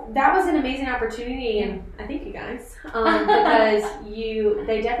that was an amazing opportunity, and I thank you guys because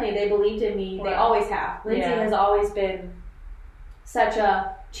they believed in me. Wow. They always have. Lindsay has always been such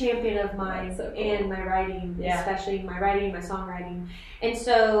a champion of mine and my writing, especially my writing, my songwriting, and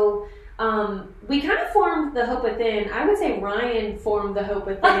so we kind of formed the Hope Within. I would say Ryan formed the Hope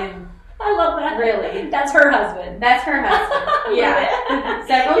Within. I love that. Really. That's her husband. That's her husband. Yeah.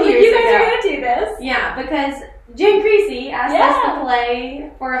 Several years ago. You guys are going to do this. Yeah, because Jen Creasy asked us to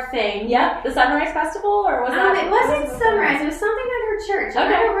play for a thing. Yep. The Sunrise Festival, or was that? It wasn't Sunrise. It was something at her church. Okay.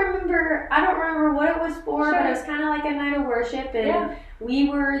 I don't remember what it was for, but it was kind of like a night of worship, and we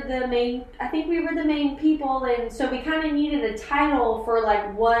were the main. I think we were the main people, and so we kind of needed a title for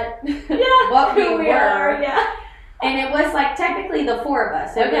like what we were. Yeah. And it was like technically the four of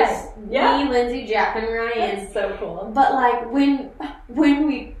us. It was me, Lindsay, Jack, and Ryan. That's so cool. But like when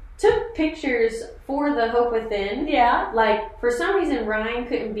we took pictures for the Hope Within, like for some reason Ryan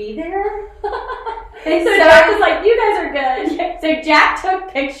couldn't be there. And so Jack was like, "You guys are good." Yeah, so Jack took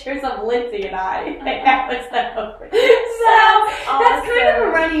pictures of Lindsay and I. Like that was the Hope Within. That's kind of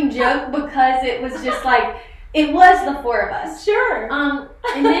a running joke because it was just like. It was the four of us. Sure.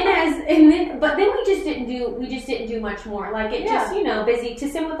 But then we just didn't do much more. Like it just, busy. To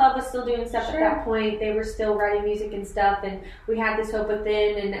Sin with Love was still doing stuff at that point. They were still writing music and stuff, and we had this Hope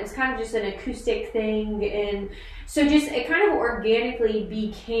Within, and it was kind of just an acoustic thing, and so it kind of organically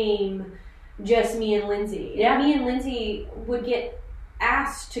became just me and Lindsay. Yeah. And me and Lindsay would get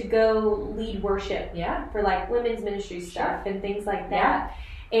asked to go lead worship. Yeah. For like women's ministry stuff and things like that.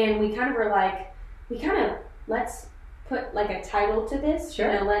 Yeah. And we kind of were like, let's put like a title to this.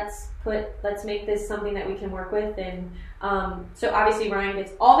 Sure. Let's make this something that we can work with. And so obviously Ryan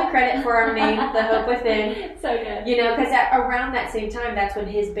gets all the credit for our name, The Hope Within. So good. Because around that same time, that's when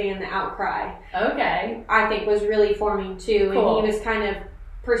his band, The Outcry, I think was really forming too. Cool. And he was kind of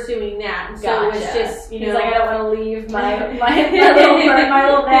pursuing that. And so it was just, he's like, I don't want to leave my little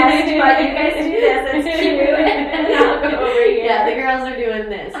nest, but you guys do this. It's cute. And I'll go over here. Yeah, the girls are doing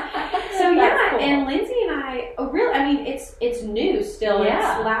this. So cool. And Lindsay and I, it's new still.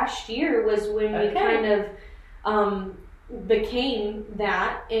 Yeah. Last year was when we kind of became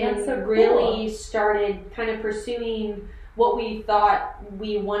that and really started kind of pursuing what we thought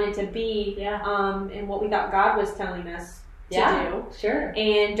we wanted to be, and what we thought God was telling us to do. Sure.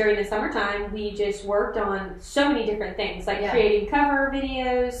 And during the summertime, we just worked on so many different things, like creating cover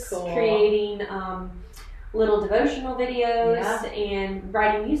videos, creating little devotional videos, and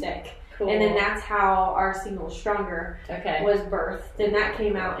writing music. Cool. And then that's how our single Stronger was birthed. And that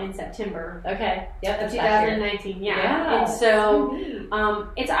came out in September. Okay. Yep. Of 2019. Yeah. And so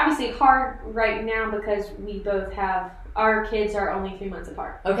it's obviously hard right now because we both have our kids are only 3 months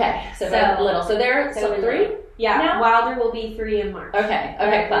apart. Okay, so they're little. So they're so 3? Yeah, now? Wilder will be 3 in March. Okay,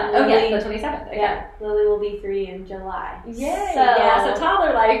 Yeah, fun. Lily, Oh, yes, the 27th. Okay. Yeah, Lily will be 3 in July. Yay! So, So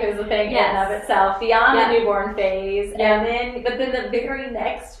toddler life is a thing in and of itself, beyond Yeah. the newborn phase, Yeah. and then the very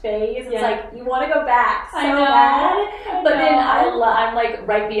next phase, it's Yeah. like you want to go back so I know. bad, but then know. I'm like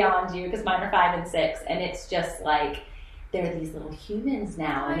right beyond you because mine are 5 and 6, and it's just like they're these little humans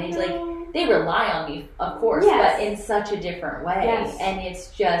now, and they rely on me, of course, Yes. but in such a different way, Yes. and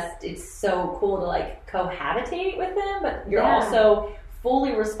it's so cool to like cohabitate with them, but you're Yeah. also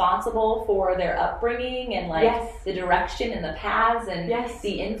fully responsible for their upbringing and like Yes. the direction and the paths and Yes.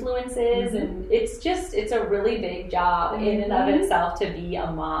 the influences, Mhm. and it's a really big job in and of Mhm. itself to be a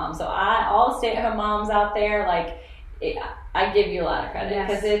mom. So all stay-at-home moms out there, like I give you a lot of credit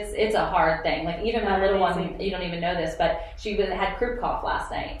because it's a hard thing. Like even my little one, you don't even know this, but she had croup cough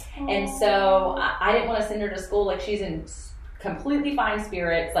last night, and so I didn't want to send her to school. Like she's in completely fine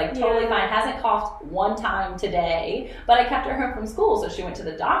spirits, like totally fine, hasn't coughed one time today, but I kept her home from school, so she went to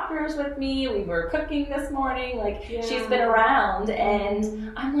the doctors with me. We were cooking this morning, like she's been around,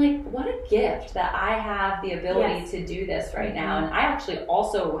 and I'm like, what a gift that I have the ability to do this right now. And I actually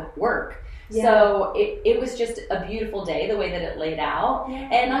also work. So it was just a beautiful day the way that it laid out,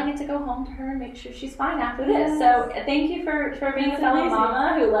 and I get to go home to her and make sure she's fine after this. So thank you for being a fellow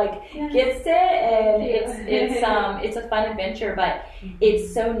mama who like gets it, and it's a fun adventure, but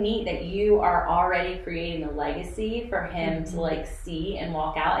it's so neat that you are already creating a legacy for him to like see and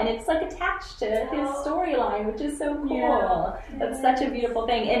walk out, and it's like attached to his storyline, which is so cool. That's such a beautiful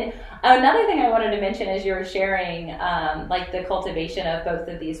thing. And another thing I wanted to mention as you were sharing like the cultivation of both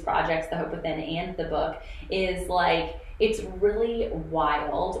of these projects, the Hope Within and the book, is like it's really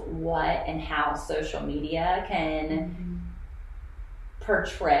wild what and how social media can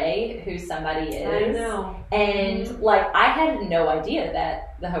portray who somebody is. I know. And like I had no idea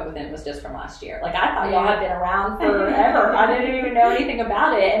that the Hope Within was just from last year. Like I thought y'all had been around forever. I didn't even know anything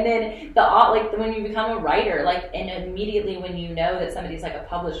about it. And then when you become a writer, like, and immediately when you know that somebody's like a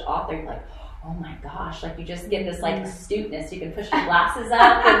published author, you're like, oh my gosh, like you just get this like astuteness. You can push your glasses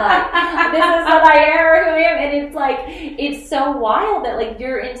up and like, this is what I am, who I am. And it's like, it's so wild that like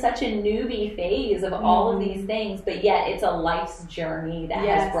you're in such a newbie phase of all of these things, but yet it's a life's journey that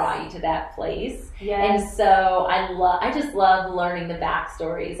has brought you to that place. And so I just love learning the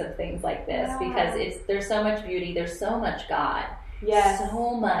backstories of things like this because there's so much beauty, there's so much God.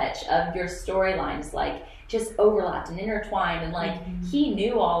 So much of your storylines like just overlapped and intertwined, and like he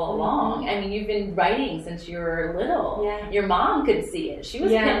knew all along. I mean, you've been writing since you were little. Your mom could see it. She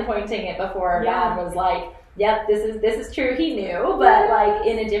was pinpointing it before God was like, yep, this is true. He knew, but like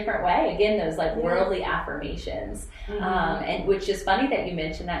in a different way. Again, those like worldly affirmations. And which is funny that you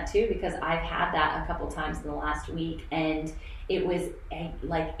mentioned that too, because I've had that a couple times in the last week, and it was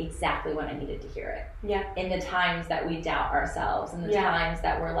like exactly when I needed to hear it. In the times that we doubt ourselves, and the times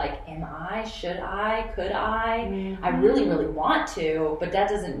that we're like, am I, should I, could I? I really, really want to, but that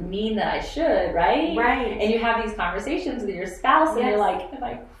doesn't mean that I should, right? Right. And you have these conversations with your spouse, and you're like, am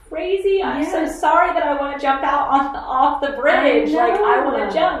I crazy? I'm so sorry that I want to jump out off the bridge. I want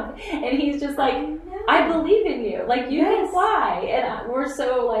to jump. And he's just like, I believe in you. Like, you can fly. And we're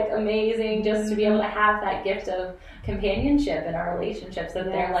so like amazing just to be able to have that gift of companionship in our relationships, that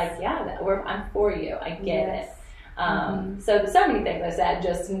they're like, I'm for you. I get it. So many things I said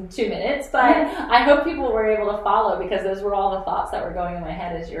just in 2 minutes, but I hope people were able to follow, because those were all the thoughts that were going in my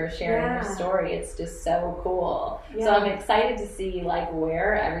head as you were sharing your story. It's just so cool. So I'm excited to see like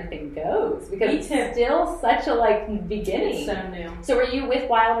where everything goes, because it's still such a like beginning. It's so new. So are you with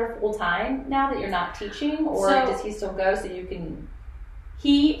Wilder full time now that you're not teaching, or does he still go so you can?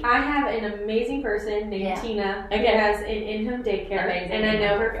 I have an amazing person named Tina who has an in-home daycare, and I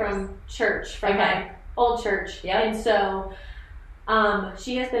know her from church, from my old church. And so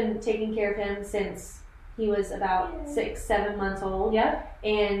she has been taking care of him since he was about 6-7 months old.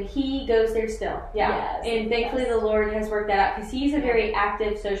 And he goes there still. And thankfully the Lord has worked that out, because he's a very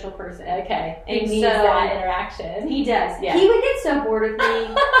active social person. And he needs that interaction. He does. He would get so bored with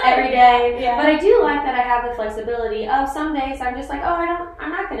me every day. But I do like that I have the flexibility of some days I'm just like,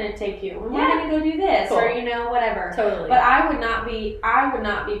 I'm not going to take you. We're going to go do this, or whatever. But I would not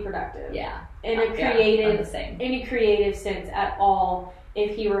be productive. In a creative sense at all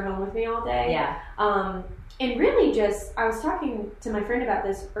if he were home with me all day. And really just, I was talking to my friend about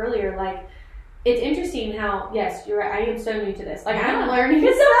this earlier, like, it's interesting how, yes, you're right, I am so new to this. Like, I'm learning.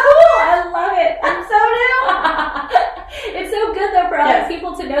 It's so cool. I love it. I'm so new. It's so good, though, for other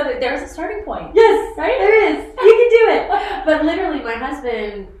people to know that there's a starting point. Right? There is. You can do it. But literally, my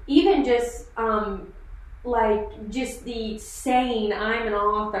husband, even just, like, just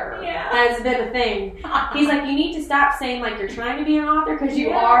author has been a thing. He's like, you need to stop saying like you're trying to be an author because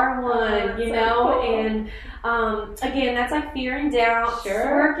you are one, you know? Cool. And again, that's like fear and doubt.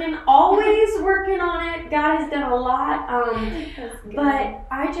 Sure. Always working on it. God has done a lot. But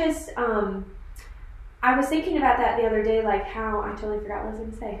I just, I was thinking about that the other day, like how I totally forgot what I was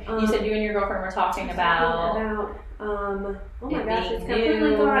going to say. You said you and your girlfriend were talking about oh my gosh, it's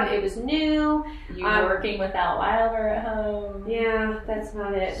completely gone. It was new. You working without Wilder at home. Yeah, that's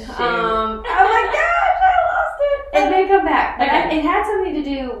not it. Oh my gosh, I lost it. It may come back. But it had something to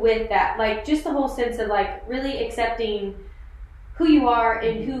do with that. Like just the whole sense of like really accepting who you are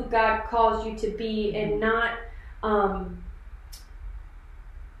and who God calls you to be, and not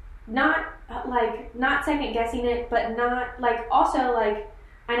second guessing it, but not like also like,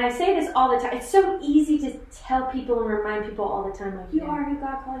 and I say this all the time, it's so easy to tell people and remind people all the time, like, you are who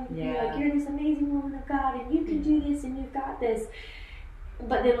God called you to be, like, you're this amazing woman of God, and you can do this, and you've got this.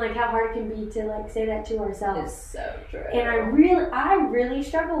 But then, like, how hard it can be to, like, say that to ourselves. It's so true. And I really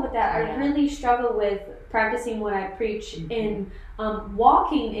struggle with that. I really struggle with practicing what I preach and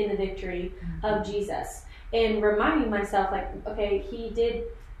walking in the victory of Jesus and reminding myself, like, okay, He did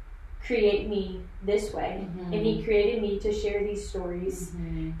create me this way, and He created me to share these stories.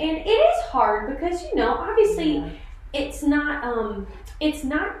 And it is hard because, you know, obviously it's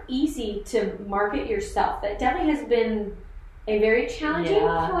not easy to market yourself. That definitely has been a very challenging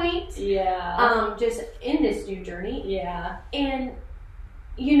point just in this new journey. And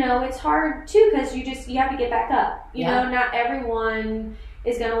you know, it's hard too because you have to get back up. You know, not everyone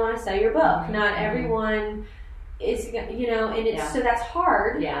is going to want to sell your book. Not everyone is, you know, and it's so that's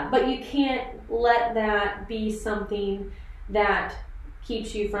hard. But you can't let that be something that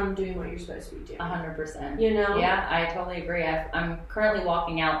keeps you from doing what you're supposed to be doing. 100%. You know? Yeah, I totally agree. I'm currently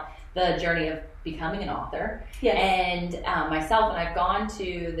walking out the journey of becoming an author. And myself, and I've gone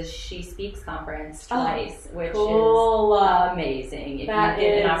to the She Speaks conference twice, which is amazing. If you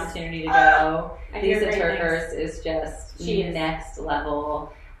get an opportunity to go, Lisa TerKeurst is just next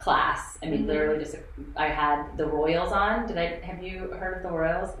level class. I mean, literally just, I had the Royals on. Have you heard of the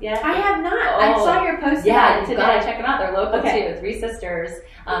Royals yet? I have not. I saw your post about it today. Gotta check them out. They're local too. 3 sisters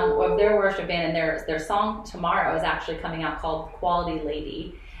of their worship band, and their song tomorrow is actually coming out called Quality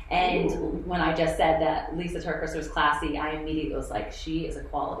Lady. And when I just said that Lisa TerKeurst was classy, I immediately was like, she is a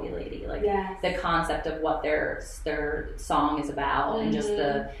quality lady. Like the concept of what their song is about and just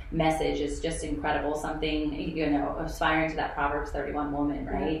the message is just incredible. Something, you know, aspiring to that Proverbs 31 woman,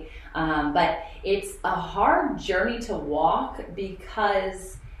 right? But it's a hard journey to walk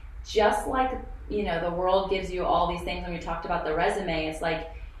because just like, you know, the world gives you all these things, when we talked about the resume, it's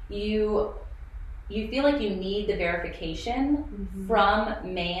like you feel like you need the verification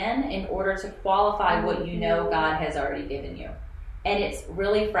from man in order to qualify what you know God has already given you. And it's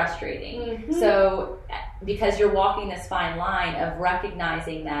really frustrating. So, because you're walking this fine line of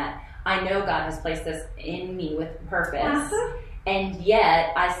recognizing that I know God has placed this in me with purpose, and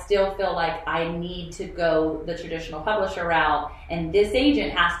yet I still feel like I need to go the traditional publisher route, and this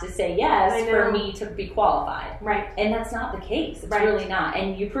agent has to say yes for me to be qualified. And that's not the case. It's really not.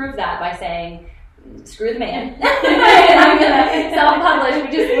 And you prove that by saying, screw the man. And I'm going to self-publish,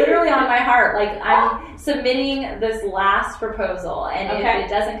 which is literally on my heart. Like, I'm submitting this last proposal, and if it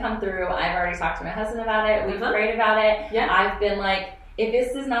doesn't come through, I've already talked to my husband about it. We've prayed about it. I've been like, if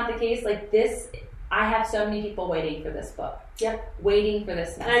this is not the case, like this, I have so many people waiting for this book. Waiting for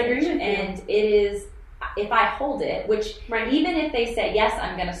this message. I agree with you. And it is, if I hold it, which even if they say yes,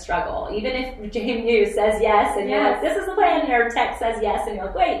 I'm going to struggle. Even if JMU says yes, and you're like, this is the plan, and your text says yes, and you're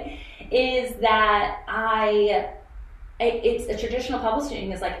like, wait. Is that it's a traditional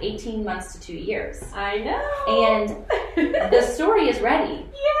publishing is like 18 months to 2 years. I know. And the story is ready.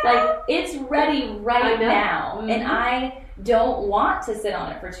 Like, it's ready right now. And I don't want to sit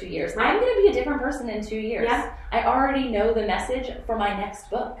on it for 2 years. I'm going to be a different person in 2 years. I already know the message for my next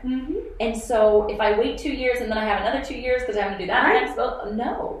book. And so if I wait 2 years and then I have another 2 years because I'm going to do that next book,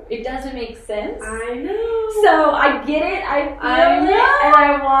 no, it doesn't make sense. I know. So I get it. I feel it. And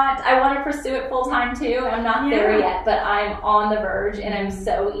I want to pursue it full time too. I'm not there yet, but I'm on the verge, and I'm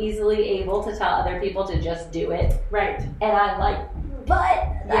so easily able to tell other people to just do it. And I'm like, but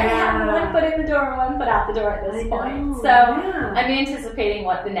I have one foot in the door and one foot out the door at this point. So I'm anticipating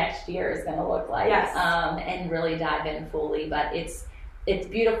what the next year is going to look like, and really dive in fully. But it's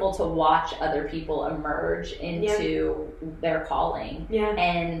beautiful to watch other people emerge into their calling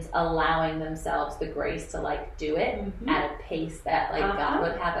and allowing themselves the grace to like do it at a pace that like God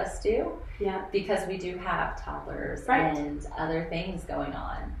would have us do. Because we do have toddlers and other things going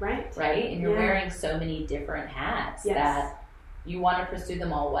on. And you're wearing so many different hats that you want to pursue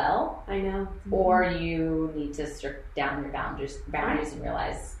them all well. I know. Or you need to strip down your boundaries and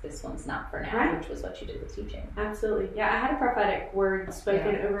realize this one's not for now, which was what you did with teaching. Absolutely. Yeah, I had a prophetic word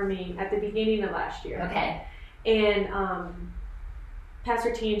spoken over me at the beginning of last year. Okay. And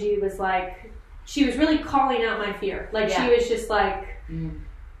Pastor Tangi was like, she was really calling out my fear. Like, she was just like,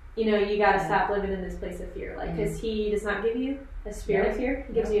 you know, you got to stop living in this place of fear. Like, because he does not give you a spirit of fear.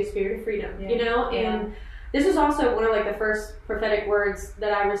 He gives you a spirit of freedom, you know? And this was also one of, like, the first prophetic words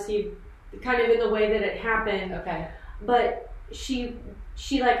that I received kind of in the way that it happened. Okay. But she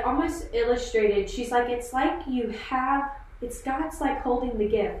like, almost illustrated, she's like, it's like you have, it's God's, like, holding the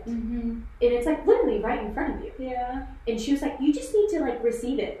gift. And it's, like, literally right in front of you. Yeah. And she was like, you just need to, like,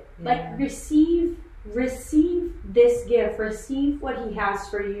 receive it. Like, receive this gift. Receive what he has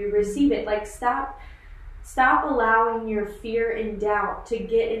for you. Receive it. Like, stop allowing your fear and doubt to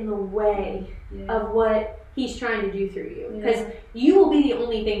get in the way of what he's trying to do through you. Because you will be the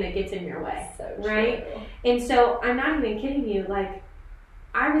only thing that gets in your way. So right? True. And so, I'm not even kidding you. Like,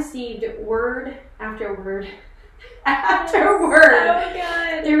 I received word after word after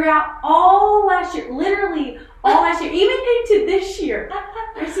word throughout all last year. Literally all last year. Even into this year.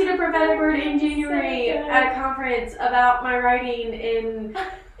 I received a prophetic word in January at a conference about my writing,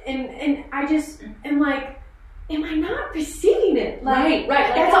 and I just am like, am I not receiving it? Like,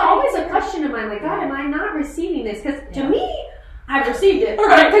 right. That's always a question of mine. Like, God, am I not receiving this? Because to me, I've received it.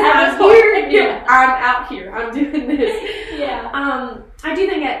 Right. Because I'm here. I'm out here. I'm doing this. I do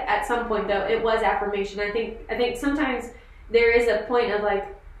think at some point, though, it was affirmation. I think sometimes there is a point of, like,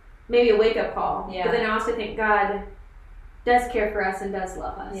 maybe a wake-up call. Yeah. But then I also think God does care for us and does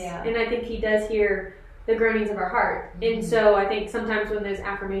love us. Yeah. And I think he does hear the groanings of our heart. And so I think sometimes when those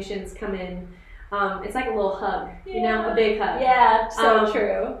affirmations come in, it's like a little hug, you know, a big hug. Yeah, so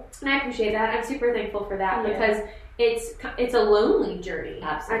true. And I appreciate that. I'm super thankful for that because it's a lonely journey.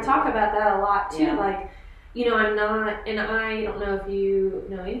 Absolutely. I talk about that a lot too. Like, you know, I'm not, and I don't know if you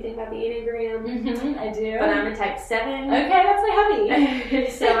know anything about the Enneagram. I do. But I'm a type 7. Okay, that's my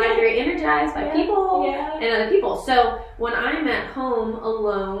hubby. So I'm very energized by people and other people. So when I'm at home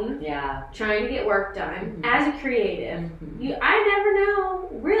alone, trying to get work done as a creative, I never know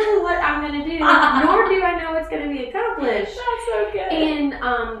really what I'm going to do, nor do I know what's going to be accomplished. That's so good.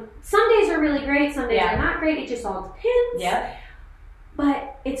 And some days are really great, some days are not great. It just all depends. Yeah.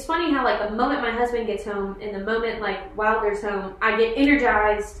 But it's funny how, like, the moment my husband gets home and the moment, like, Wilder's home, I get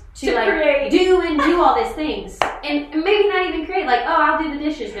energized to like, create. do all these things. And maybe not even create, like, oh, I'll do the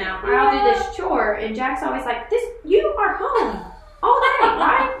dishes now, or I'll do this chore. And Jack's always like, you are home all day.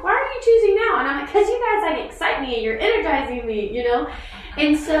 Why are you choosing now? And I'm like, because you guys, like, excite me and you're energizing me, you know?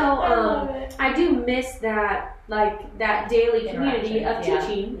 And so I do miss that, like, that daily community of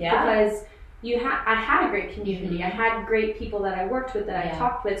teaching because I had a great community. I had great people that I worked with, that I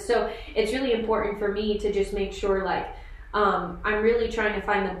talked with. So it's really important for me to just make sure, like, I'm really trying to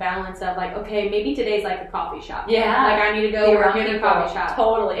find the balance of, like, okay, maybe today's like a coffee shop. Yeah. Like, I need to go work in a coffee shop.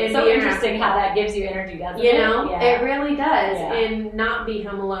 Totally. It's so interesting how that gives you energy, doesn't it? You know, it really does. And not be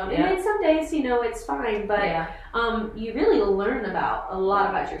home alone. And then some days, you know, it's fine. But you really learn a lot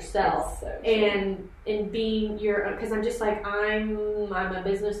about yourself. So and being because I'm just like, I'm a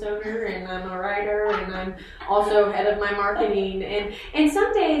business owner and I'm a writer and I'm also head of my marketing and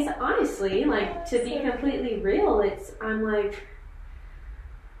some days, honestly, like, to be completely real, I'm like,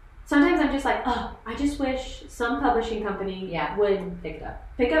 sometimes I'm just like, oh, I just wish some publishing company would pick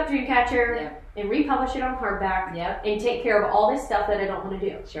up Dreamcatcher and republish it on hardback and take care of all this stuff that I don't want to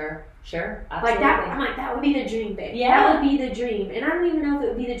do. Sure, absolutely. Like that, I'm like, that would be the dream, babe. That would be the dream. And I don't even know if it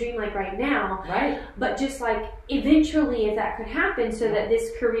would be the dream, like, right now. Right. But just, like, eventually, if that could happen, so that this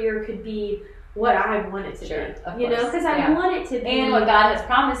career could be what I want it to be. You know, because I want it to be. And what God has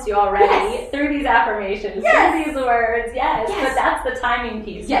promised you already through these affirmations, through these words. But that's the timing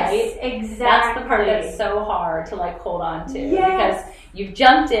piece, right? Exactly. That's the part that's so hard to, like, hold on to. Because you've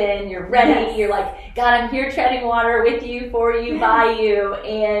jumped in, you're ready, you're like, God, I'm here treading water with you, for you, by you,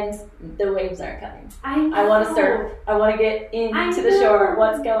 and the waves aren't coming. I want to surf. I want to get into the shore.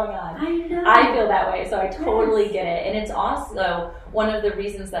 What's going on? I feel that way, so I totally get it. And it's also one of the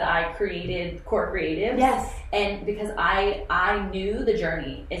reasons that I created Core Creatives. Yes. And because I knew the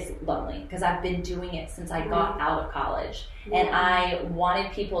journey is lonely, because I've been doing it since I got out of college. And I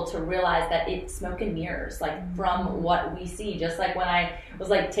wanted people to realize that it's smoke and mirrors, like, from what we see. Just like when I was,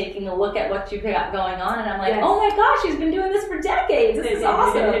 like, taking a look at what you got going on, and I'm like, oh my gosh, she's been doing this for decades. This is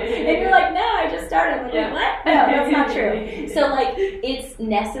awesome. And you're like, no, I just started. I'm like, what? No, that's not true. So, like, it's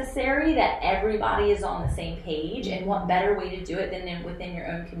necessary that everybody is on the same page, and what better way to do it than within your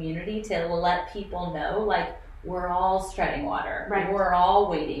own community to let people know, like, we're all treading water. Right. We're all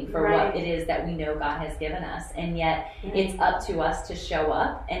waiting for Right. what it is that we know God has given us. And yet it's up to us to show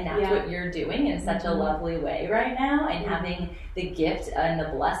up. And that's what you're doing in such a lovely way right now. And having the gift and the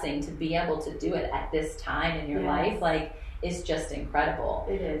blessing to be able to do it at this time in your life, like, is just incredible.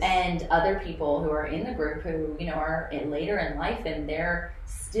 It is. And other people who are in the group who, you know, are later in life and they're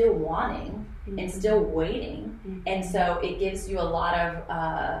still wanting and still waiting. And so it gives you a lot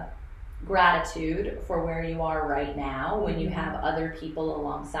of gratitude for where you are right now when you have other people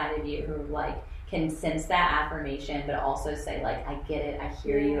alongside of you who like can sense that affirmation, but also say like, I get it, I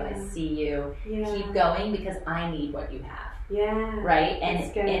hear you, I see you, keep going because I need what you have. Right. And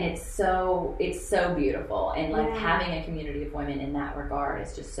it's so beautiful. And like having a community of women in that regard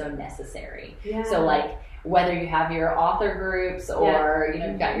is just so necessary. So like whether you have your author groups or you know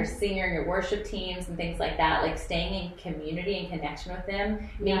you've got your singer and your worship teams and things like that, like staying in community and connection with them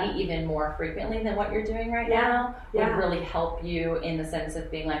maybe even more frequently than what you're doing right now would really help you in the sense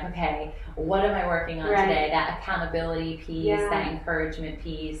of being like, okay, what am I working on today? That accountability piece, that encouragement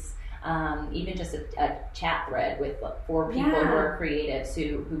piece. Even just a chat thread with 4 people who are creatives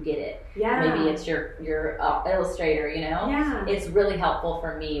who get it. Maybe it's your illustrator, you know? It's really helpful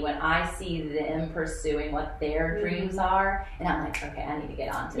for me when I see them pursuing what their dreams are, and I'm like, okay, I need to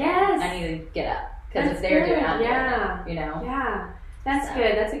get on to that. I need to get up. Because if they're doing it, I'm doing it, you know? That's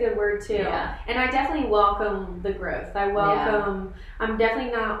good. That's a good word too. And I definitely welcome the growth. I welcome, I'm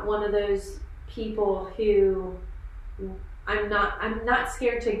definitely not one of those people who... I'm not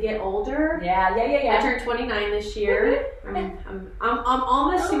scared to get older. I turned 29 this year. I'm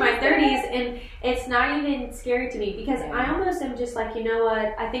almost to my 30s, and it's not even scary to me because I almost am just like, you know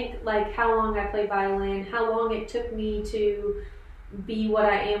what? I think like how long I played violin, how long it took me to be what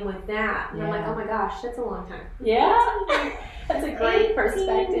I am with that. And I'm like, oh my gosh, that's a long time. That's a great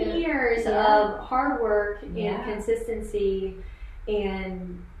perspective. 18 years of hard work and consistency,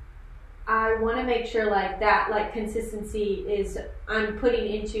 and I want to make sure like that, like consistency is I'm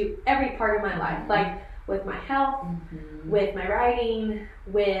putting into every part of my life, like with my health, with my writing,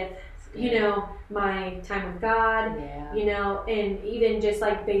 with, you know, my time with God, you know, and even just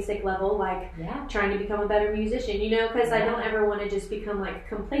like basic level, like trying to become a better musician, you know, because I don't ever want to just become like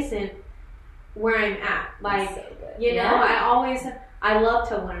complacent where I'm at. Like, you know, I love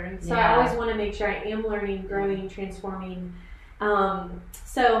to learn. So I always want to make sure I am learning, growing, transforming.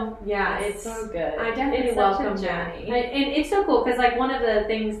 It's so good. I definitely welcome that. And it's so cool because like one of the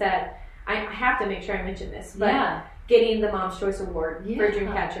things that I have to make sure I mention this, but getting the Mom's Choice Award for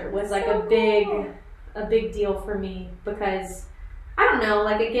Dreamcatcher was like a big deal for me because I don't know,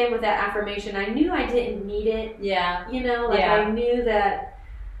 like again with that affirmation, I knew I didn't need it. You know, like I knew that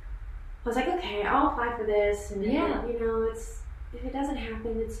I was like, okay, I'll apply for this, and you know, if it doesn't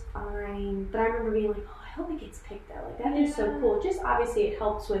happen, it's fine. But I remember being like, I hope it gets picked though. Like that is so cool. Just obviously it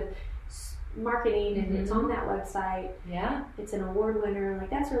helps with marketing and it's on that website. It's an award winner. Like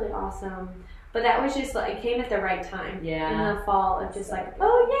that's really awesome. But that was just like it came at the right time. In the fall of just like,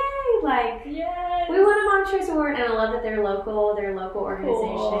 oh yay! Like we won a Mom's Choice Award, and I love that they're local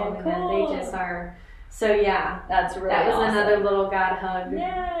organization, and that they just are. So that's really that was awesome. Another little God hug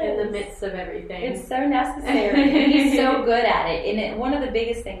in the midst of everything. It's so necessary. He's so good at it. And one of the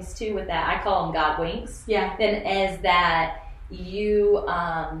biggest things too with that, I call them God winks. Then is that you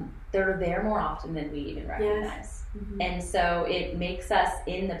they're there more often than we even recognize. And so it makes us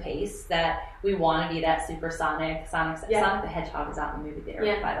in the pace that we want to be that supersonic. Sonic the Hedgehog is out in the movie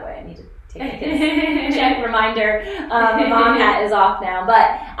theater, by the way. I need to take a check reminder. The mom hat is off now,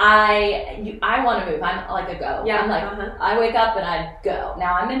 but I want to move. I'm like a go. I'm like I wake up and I go.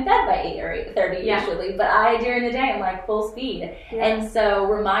 Now I'm in bed by 8 or 8:30 usually, but during the day I'm like full speed. And so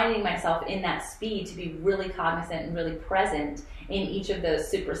reminding myself in that speed to be really cognizant and really present in each of those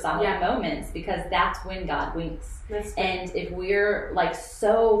supersonic moments, because that's when God winks. And if we're like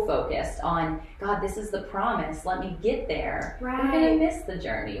so focused on God, this is the promise, let me get there, we're going to miss the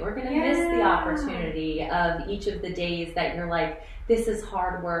journey. We're going to miss the opportunity of each of the days that you're like, this is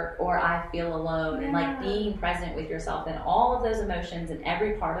hard work, or I feel alone. And like being present with yourself and all of those emotions, and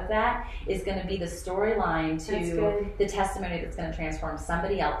every part of that is going to be the storyline to the testimony that's going to transform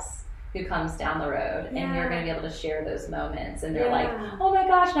somebody else who comes down the road, and you're going to be able to share those moments. And they're like, oh my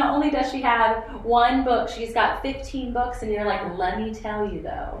gosh, not only does she have one book, she's got 15 books. And you're like, let me tell you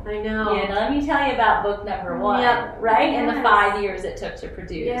though. I know. Let me tell you about book number 1, right? And the 5 years it took to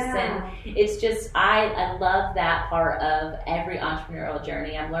produce. And it's just, I love that part of every entrepreneurial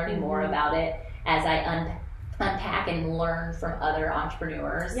journey. I'm learning more about it as I unpack and learn from other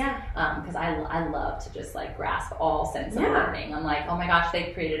entrepreneurs, because I love to just like grasp all sense of learning. I'm like, oh my gosh,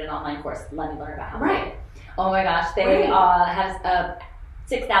 they created an online course, let me learn about how to do it. Oh my gosh, they have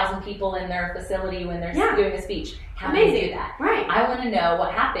 6,000 people in their facility when they're doing a speech. How do they do that? Right. I want to know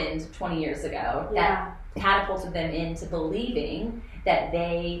what happened 20 years ago that catapulted them into believing that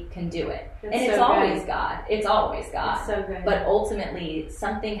they can do it. That's and it's so always good. God. It's always God. It's so good. But ultimately,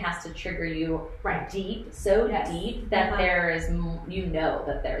 something has to trigger you deep, so deep that there is, you know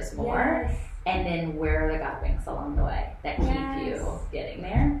that there's more. Yes. And then where are the God winks along the way that keep you getting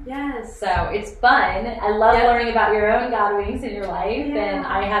there? Yes. So it's fun. I love learning about your own God winks in your life. And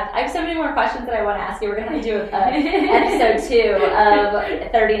I have so many more questions that I want to ask you. We're going to have to do episode 2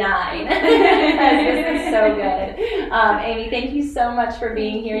 of 39. This is so good. Amy, thank you so much for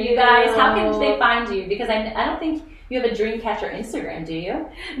being here. You guys, how can they find you? Because I don't think you have a Dreamcatcher Instagram, do you?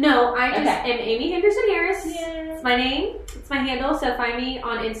 No, I just am Amy Henderson Harris. Yes. It's my name. It's my handle. So find me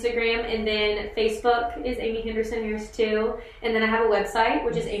on Instagram, and then Facebook is Amy Henderson Harris too. And then I have a website,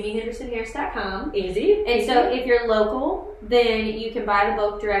 which is amyhendersonharris.com. Easy. And so if you're local, then you can buy the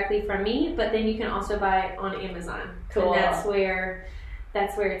book directly from me, but then you can also buy it on Amazon. Cool. And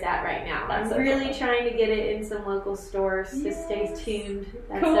that's where it's at right now. I'm really trying to get it in some local stores. Just stay tuned.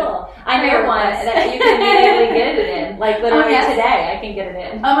 That's cool. I know one that you can immediately get it in. Like literally today, I can get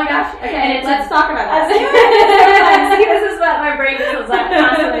it in. Oh my gosh. Okay, and let's talk about that. See, this is what my brain is like,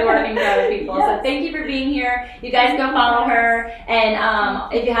 constantly working for other people. Yes. So thank you for being here. You guys go follow her.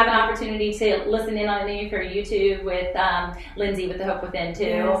 And if you have an opportunity to listen in on any of her YouTube with Lindsay with The Hope Within too.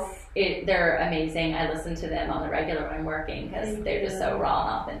 Yes. They're amazing. I listen to them on the regular when I'm working because they're just so raw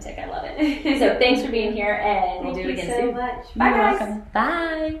and authentic. I love it. So thanks for being here, and we'll do it again soon. Much. Bye, guys. Welcome.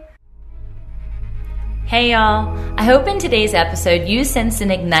 Bye. Hey, y'all. I hope in today's episode you sense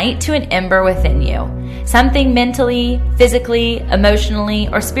an ignite to an ember within you. Something mentally, physically, emotionally,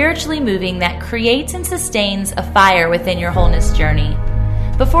 or spiritually moving that creates and sustains a fire within your wholeness journey.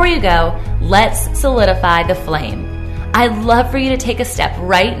 Before you go, let's solidify the flame. I'd love for you to take a step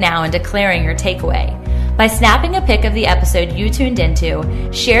right now in declaring your takeaway. By snapping a pic of the episode you tuned into,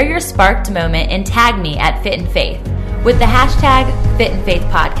 share your sparked moment and tag me at Fit and Faith with the hashtag Fit and Faith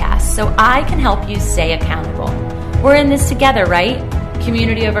Podcast so I can help you stay accountable. We're in this together, right?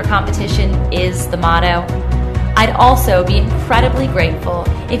 Community over competition is the motto. I'd also be incredibly grateful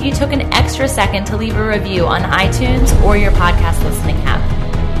if you took an extra second to leave a review on iTunes or your podcast listening app.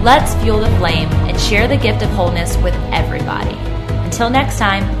 Let's fuel the flame and share the gift of wholeness with everybody. Until next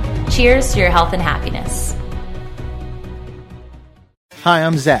time, cheers to your health and happiness. Hi,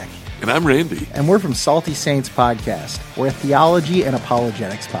 I'm Zach. And I'm Randy. And we're from Salty Saints Podcast. We're a theology and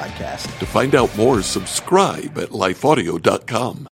apologetics podcast. To find out more, subscribe at lifeaudio.com.